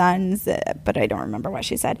about her sons, but I don't remember what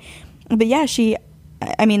she said. But yeah,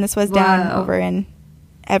 I mean, this was down Wow. over in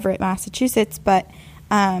Everett, Massachusetts, but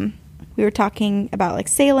we were talking about like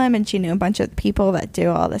Salem, and she knew a bunch of people that do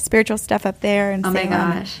all the spiritual stuff up there in Oh my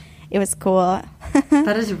Salem. gosh. It was cool.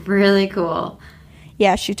 That is really cool.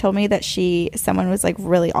 Yeah, she told me that someone was like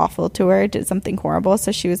really awful to her, did something horrible.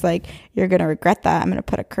 So she was like, you're going to regret that. I'm going to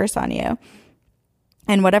put a curse on you.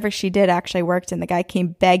 And whatever she did actually worked. And the guy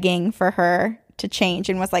came begging for her to change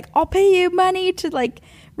and was like, I'll pay you money to like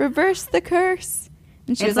reverse the curse.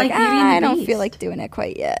 And she It's was like, like Beauty and the I don't Beast. feel like doing it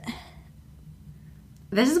quite yet.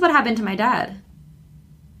 This is what happened to my dad.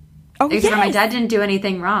 Oh, Except for my yes! dad didn't do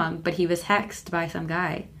anything wrong, but he was hexed by some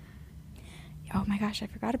guy. Oh my gosh, I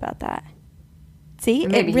forgot about that. See, Or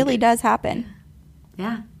maybe it he really did. does happen.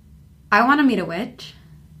 Yeah. I want to meet a witch.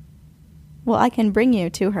 Well, I can bring you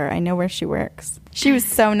to her. I know where she works. She was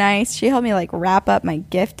so nice. She helped me like wrap up my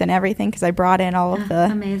gift and everything because I brought in all of the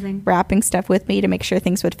Amazing. wrapping stuff with me to make sure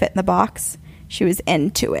things would fit in the box. She was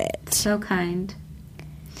into it. So kind.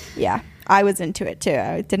 Yeah, I was into it too.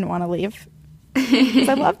 I didn't want to leave because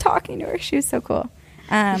I love talking to her. She was so cool.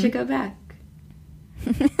 You should go back.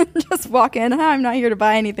 Just walk in. "Hi, I'm not here to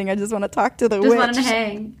buy anything. I just want to talk to the Just witch." wanted to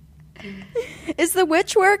hang. Is the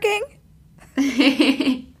witch working?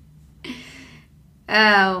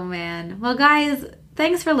 Oh, man. Well, guys,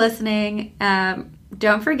 thanks for listening.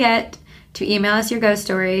 Don't forget to email us your ghost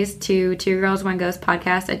stories to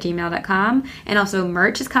twogirlsoneghost@gmail.com. And also,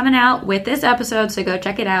 merch is coming out with this episode, so go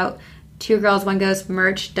check it out.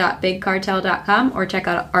 twogirlsoneghostmerch.bigcartel.com, or check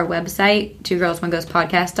out our website,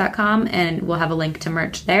 twogirlsoneghostpodcast.com, and we'll have a link to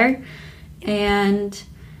merch there. And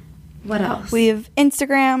what else? We have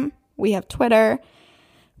Instagram. We have Twitter.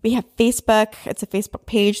 We have Facebook. It's a Facebook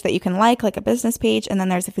page that you can like a business page. And then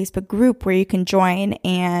there's a Facebook group where you can join.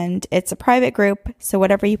 And it's a private group. So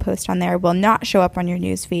whatever you post on there will not show up on your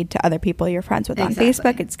newsfeed to other people you're friends with on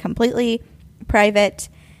Facebook. It's completely private.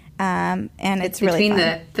 And it's really fun.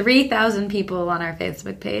 Between the 3,000 people on our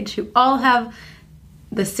Facebook page who all have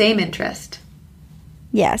the same interest.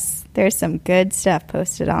 Yes. There's some good stuff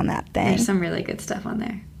posted on that thing. There's some really good stuff on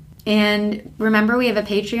there. And remember, we have a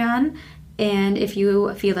Patreon. And if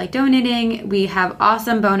you feel like donating, we have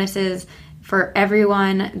awesome bonuses for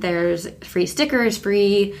everyone. There's free stickers,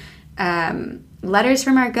 free letters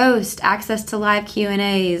from our ghost, access to live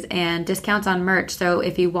Q&As, and discounts on merch. So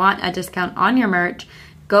if you want a discount on your merch,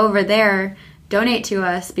 go over there, donate to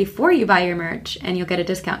us before you buy your merch, and you'll get a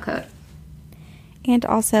discount code. And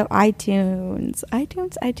also iTunes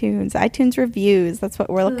reviews. That's what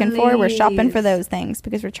we're looking for. We're shopping for those things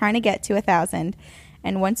because we're trying to get to 1,000.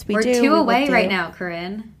 And once we're 2 away right now,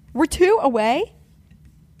 Corinne. We're 2 away?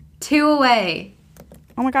 2 away.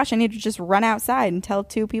 Oh my gosh, I need to just run outside and tell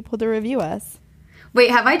 2 people to review us. Wait,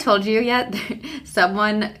 have I told you yet?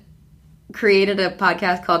 Someone created a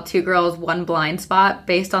podcast called Two Girls, One Blind Spot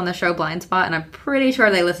based on the show Blind Spot, and I'm pretty sure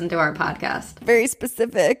they listen to our podcast. Very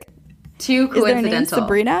specific. Too coincidental. Is their name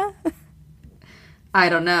Sabrina? I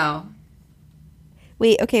don't know.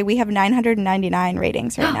 We have 999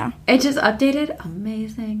 ratings right now. It just updated?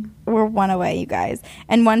 Amazing. We're 1 away, you guys.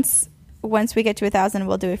 And once we get to 1,000,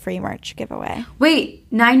 we'll do a free merch giveaway. Wait,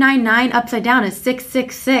 999 upside down is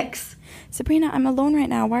 666. Sabrina, I'm alone right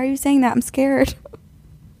now. Why are you saying that? I'm scared.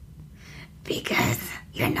 Because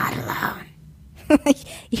you're not alone.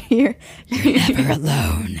 You're never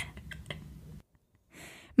alone.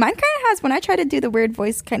 Mine kind of has, when I try to do the weird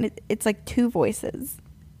voice, it's like 2 voices.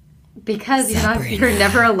 Because you're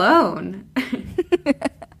never alone.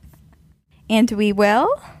 And we will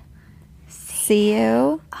see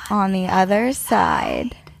you on the other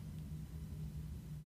side.